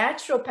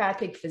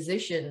naturopathic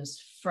physicians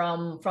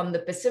from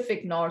the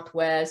Pacific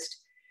Northwest,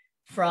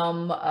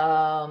 from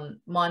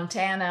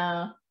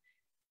Montana,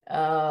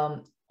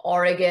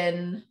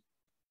 Oregon,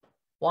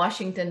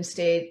 Washington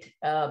State.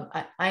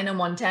 I know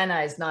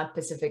Montana is not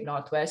Pacific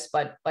Northwest,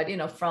 but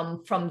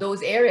from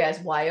those areas,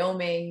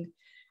 Wyoming.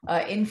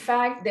 In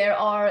fact, there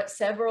are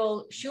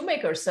several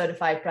shoemaker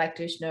certified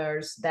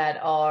practitioners that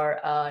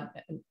are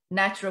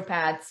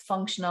naturopaths,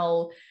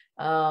 functional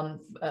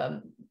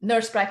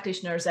nurse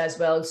practitioners as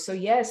well. So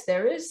yes,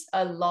 there is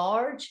a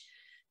large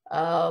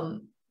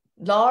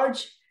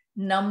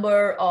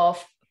number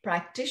of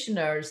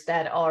practitioners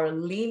that are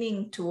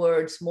leaning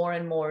towards more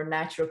and more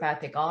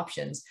naturopathic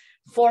options.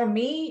 For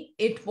me,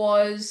 it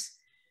was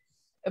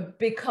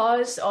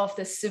because of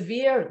the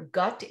severe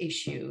gut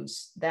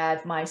issues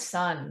that my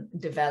son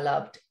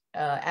developed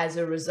as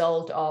a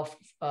result of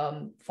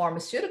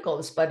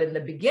pharmaceuticals. But in the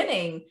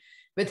beginning,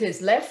 with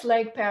his left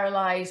leg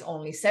paralyzed,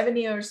 only 7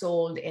 years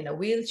old, in a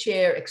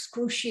wheelchair,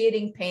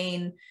 excruciating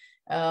pain,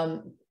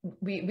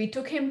 we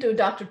took him to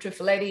Dr.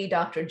 Trifoletti,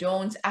 Dr.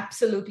 Jones,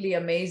 absolutely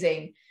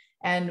amazing.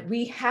 And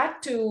we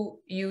had to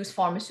use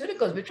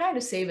pharmaceuticals. We're trying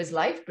to save his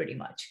life pretty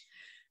much.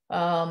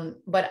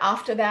 But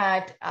after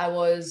that, I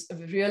was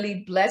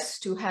really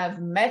blessed to have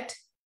met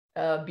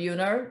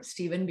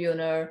Stephen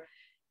Buhner.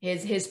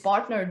 His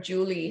partner,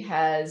 Julie,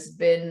 has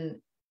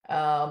been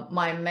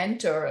my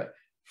mentor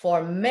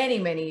for many,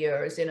 many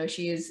years.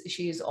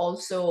 She's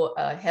also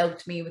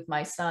helped me with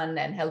my son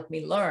and helped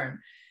me learn.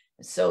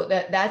 So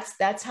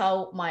that's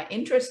how my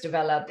interest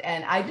developed.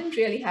 And I didn't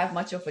really have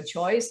much of a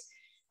choice.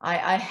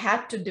 I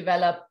had to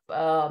develop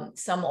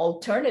some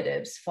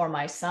alternatives for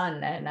my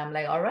son. And I'm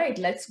like, all right,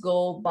 let's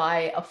go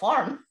buy a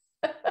farm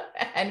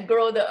and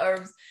grow the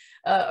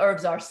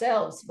herbs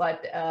ourselves.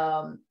 But,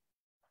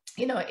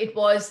 it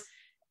was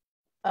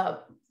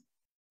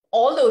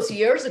all those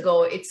years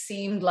ago, it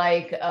seemed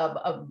like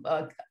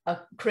a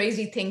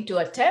crazy thing to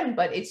attempt,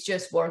 but it's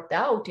just worked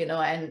out,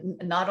 and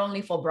not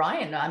only for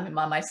Brian, I mean,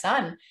 my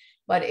son,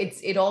 but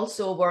it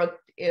also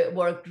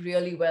worked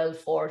really well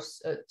for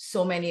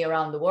so many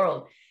around the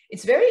world.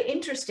 It's very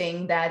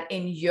interesting that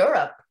in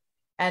Europe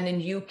and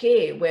in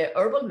UK, where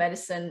herbal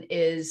medicine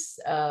is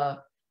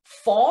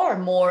far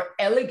more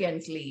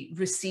elegantly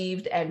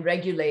received and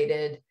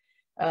regulated.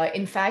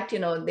 In fact,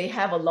 they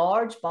have a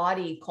large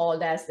body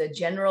called as the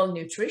General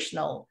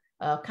Nutritional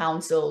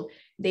Council.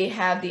 They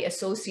have the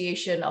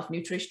Association of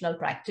Nutritional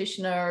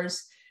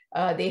Practitioners.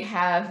 They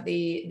have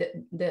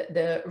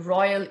the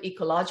Royal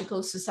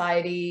Ecological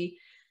Society.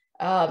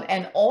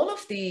 And all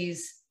of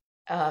these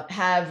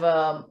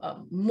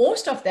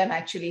most of them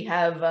actually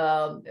have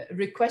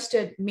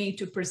requested me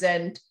to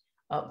present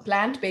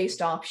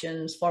plant-based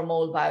options for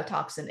mold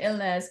biotoxin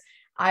illness.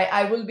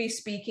 I will be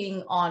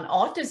speaking on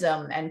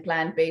autism and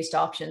plant-based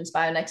options,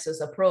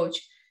 BioNexus approach,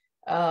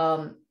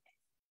 at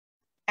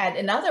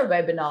another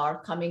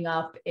webinar coming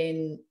up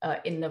in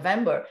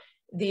November.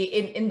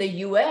 In the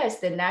US,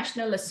 the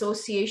National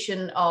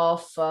Association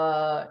of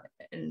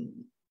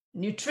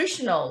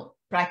Nutritional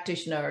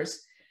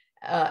Practitioners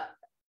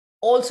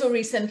also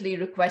recently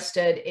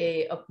requested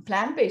a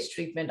plant-based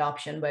treatment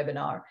option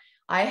webinar.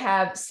 I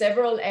have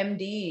several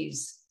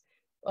MDs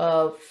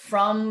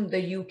from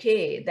the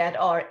UK that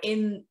are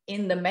in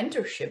the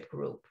mentorship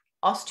group,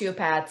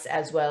 osteopaths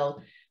as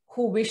well,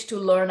 who wish to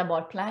learn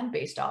about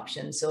plant-based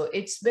options. So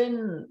it's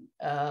been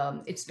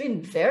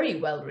very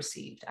well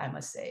received, I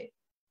must say.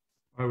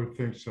 I would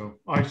think so.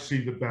 I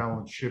see the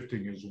balance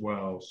shifting as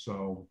well.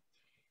 So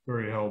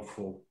very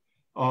helpful.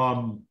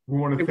 We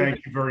want to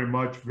thank you very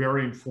much.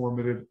 Very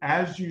informative.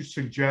 As you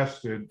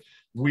suggested,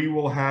 we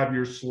will have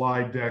your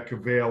slide deck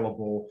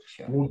available.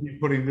 Sure. We'll be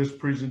putting this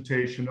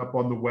presentation up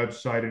on the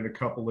website in a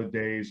couple of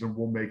days, and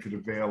we'll make it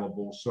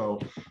available. So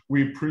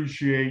we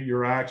appreciate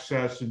your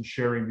access and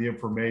sharing the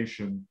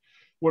information.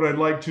 What I'd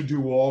like to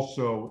do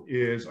also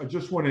is I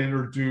just want to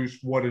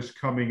introduce what is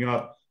coming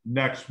up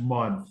next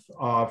month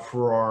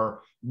for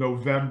our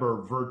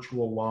November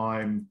Virtual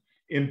Lyme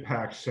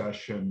Impact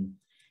session.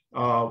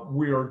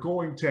 We are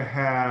going to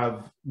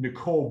have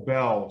Nicole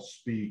Bell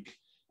speak.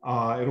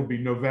 It'll be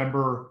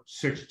November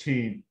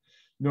 16th.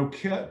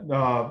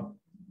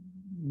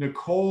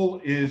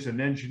 Nicole is an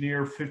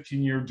engineer,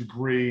 15-year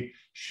degree.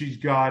 She's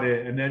got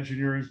an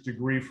engineering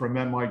degree from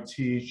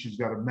MIT. She's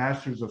got a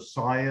master's of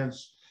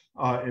science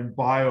in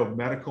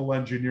biomedical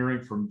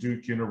engineering from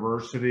Duke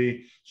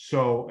University.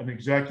 So an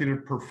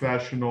executive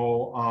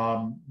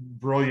professional,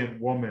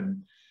 brilliant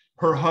woman.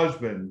 Her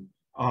husband,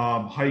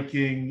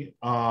 hiking,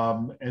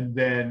 and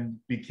then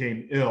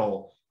became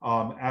ill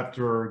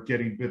after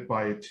getting bit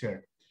by a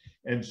tick.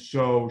 And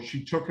so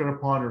she took it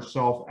upon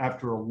herself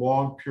after a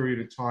long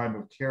period of time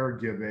of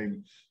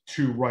caregiving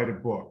to write a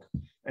book.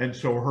 And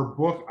so her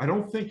book, I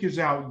don't think is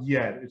out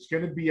yet. It's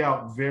going to be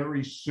out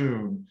very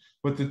soon,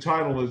 but the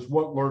title is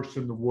What Lurks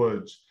in the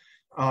Woods.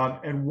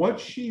 And what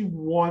she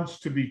wants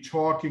to be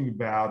talking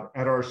about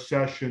at our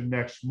session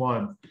next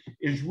month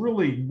is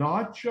really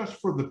not just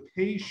for the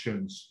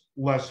patients'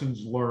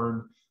 lessons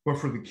learned, but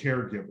for the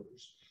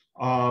caregivers.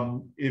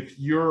 If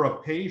you're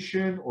a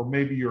patient, or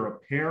maybe you're a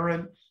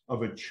parent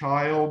of a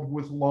child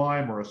with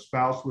Lyme or a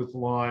spouse with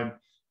Lyme,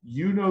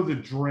 you know the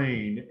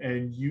drain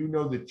and you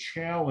know the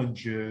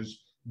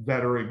challenges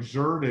that are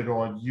exerted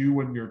on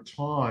you and your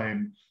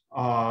time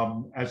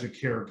as a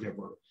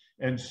caregiver.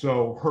 And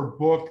so her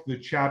book, the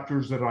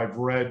chapters that I've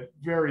read,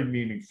 very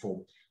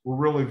meaningful. We're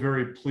really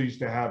very pleased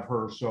to have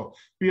her. So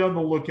be on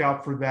the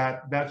lookout for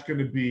that. That's going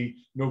to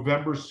be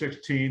November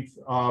 16th.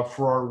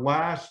 For our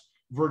last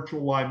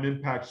Virtual Lyme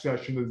Impact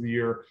session of the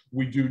year,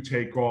 we do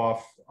take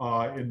off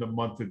in the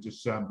month of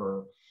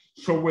December.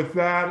 So with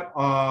that,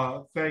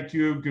 thank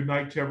you. Good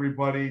night to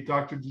everybody.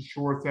 Dr.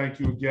 Dashore, thank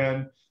you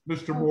again.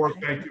 Mr. Moore,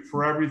 thank you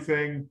for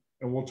everything.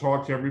 And we'll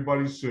talk to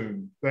everybody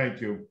soon. Thank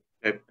you.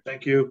 Okay,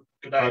 thank you.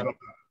 Good night.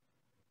 Bye-bye.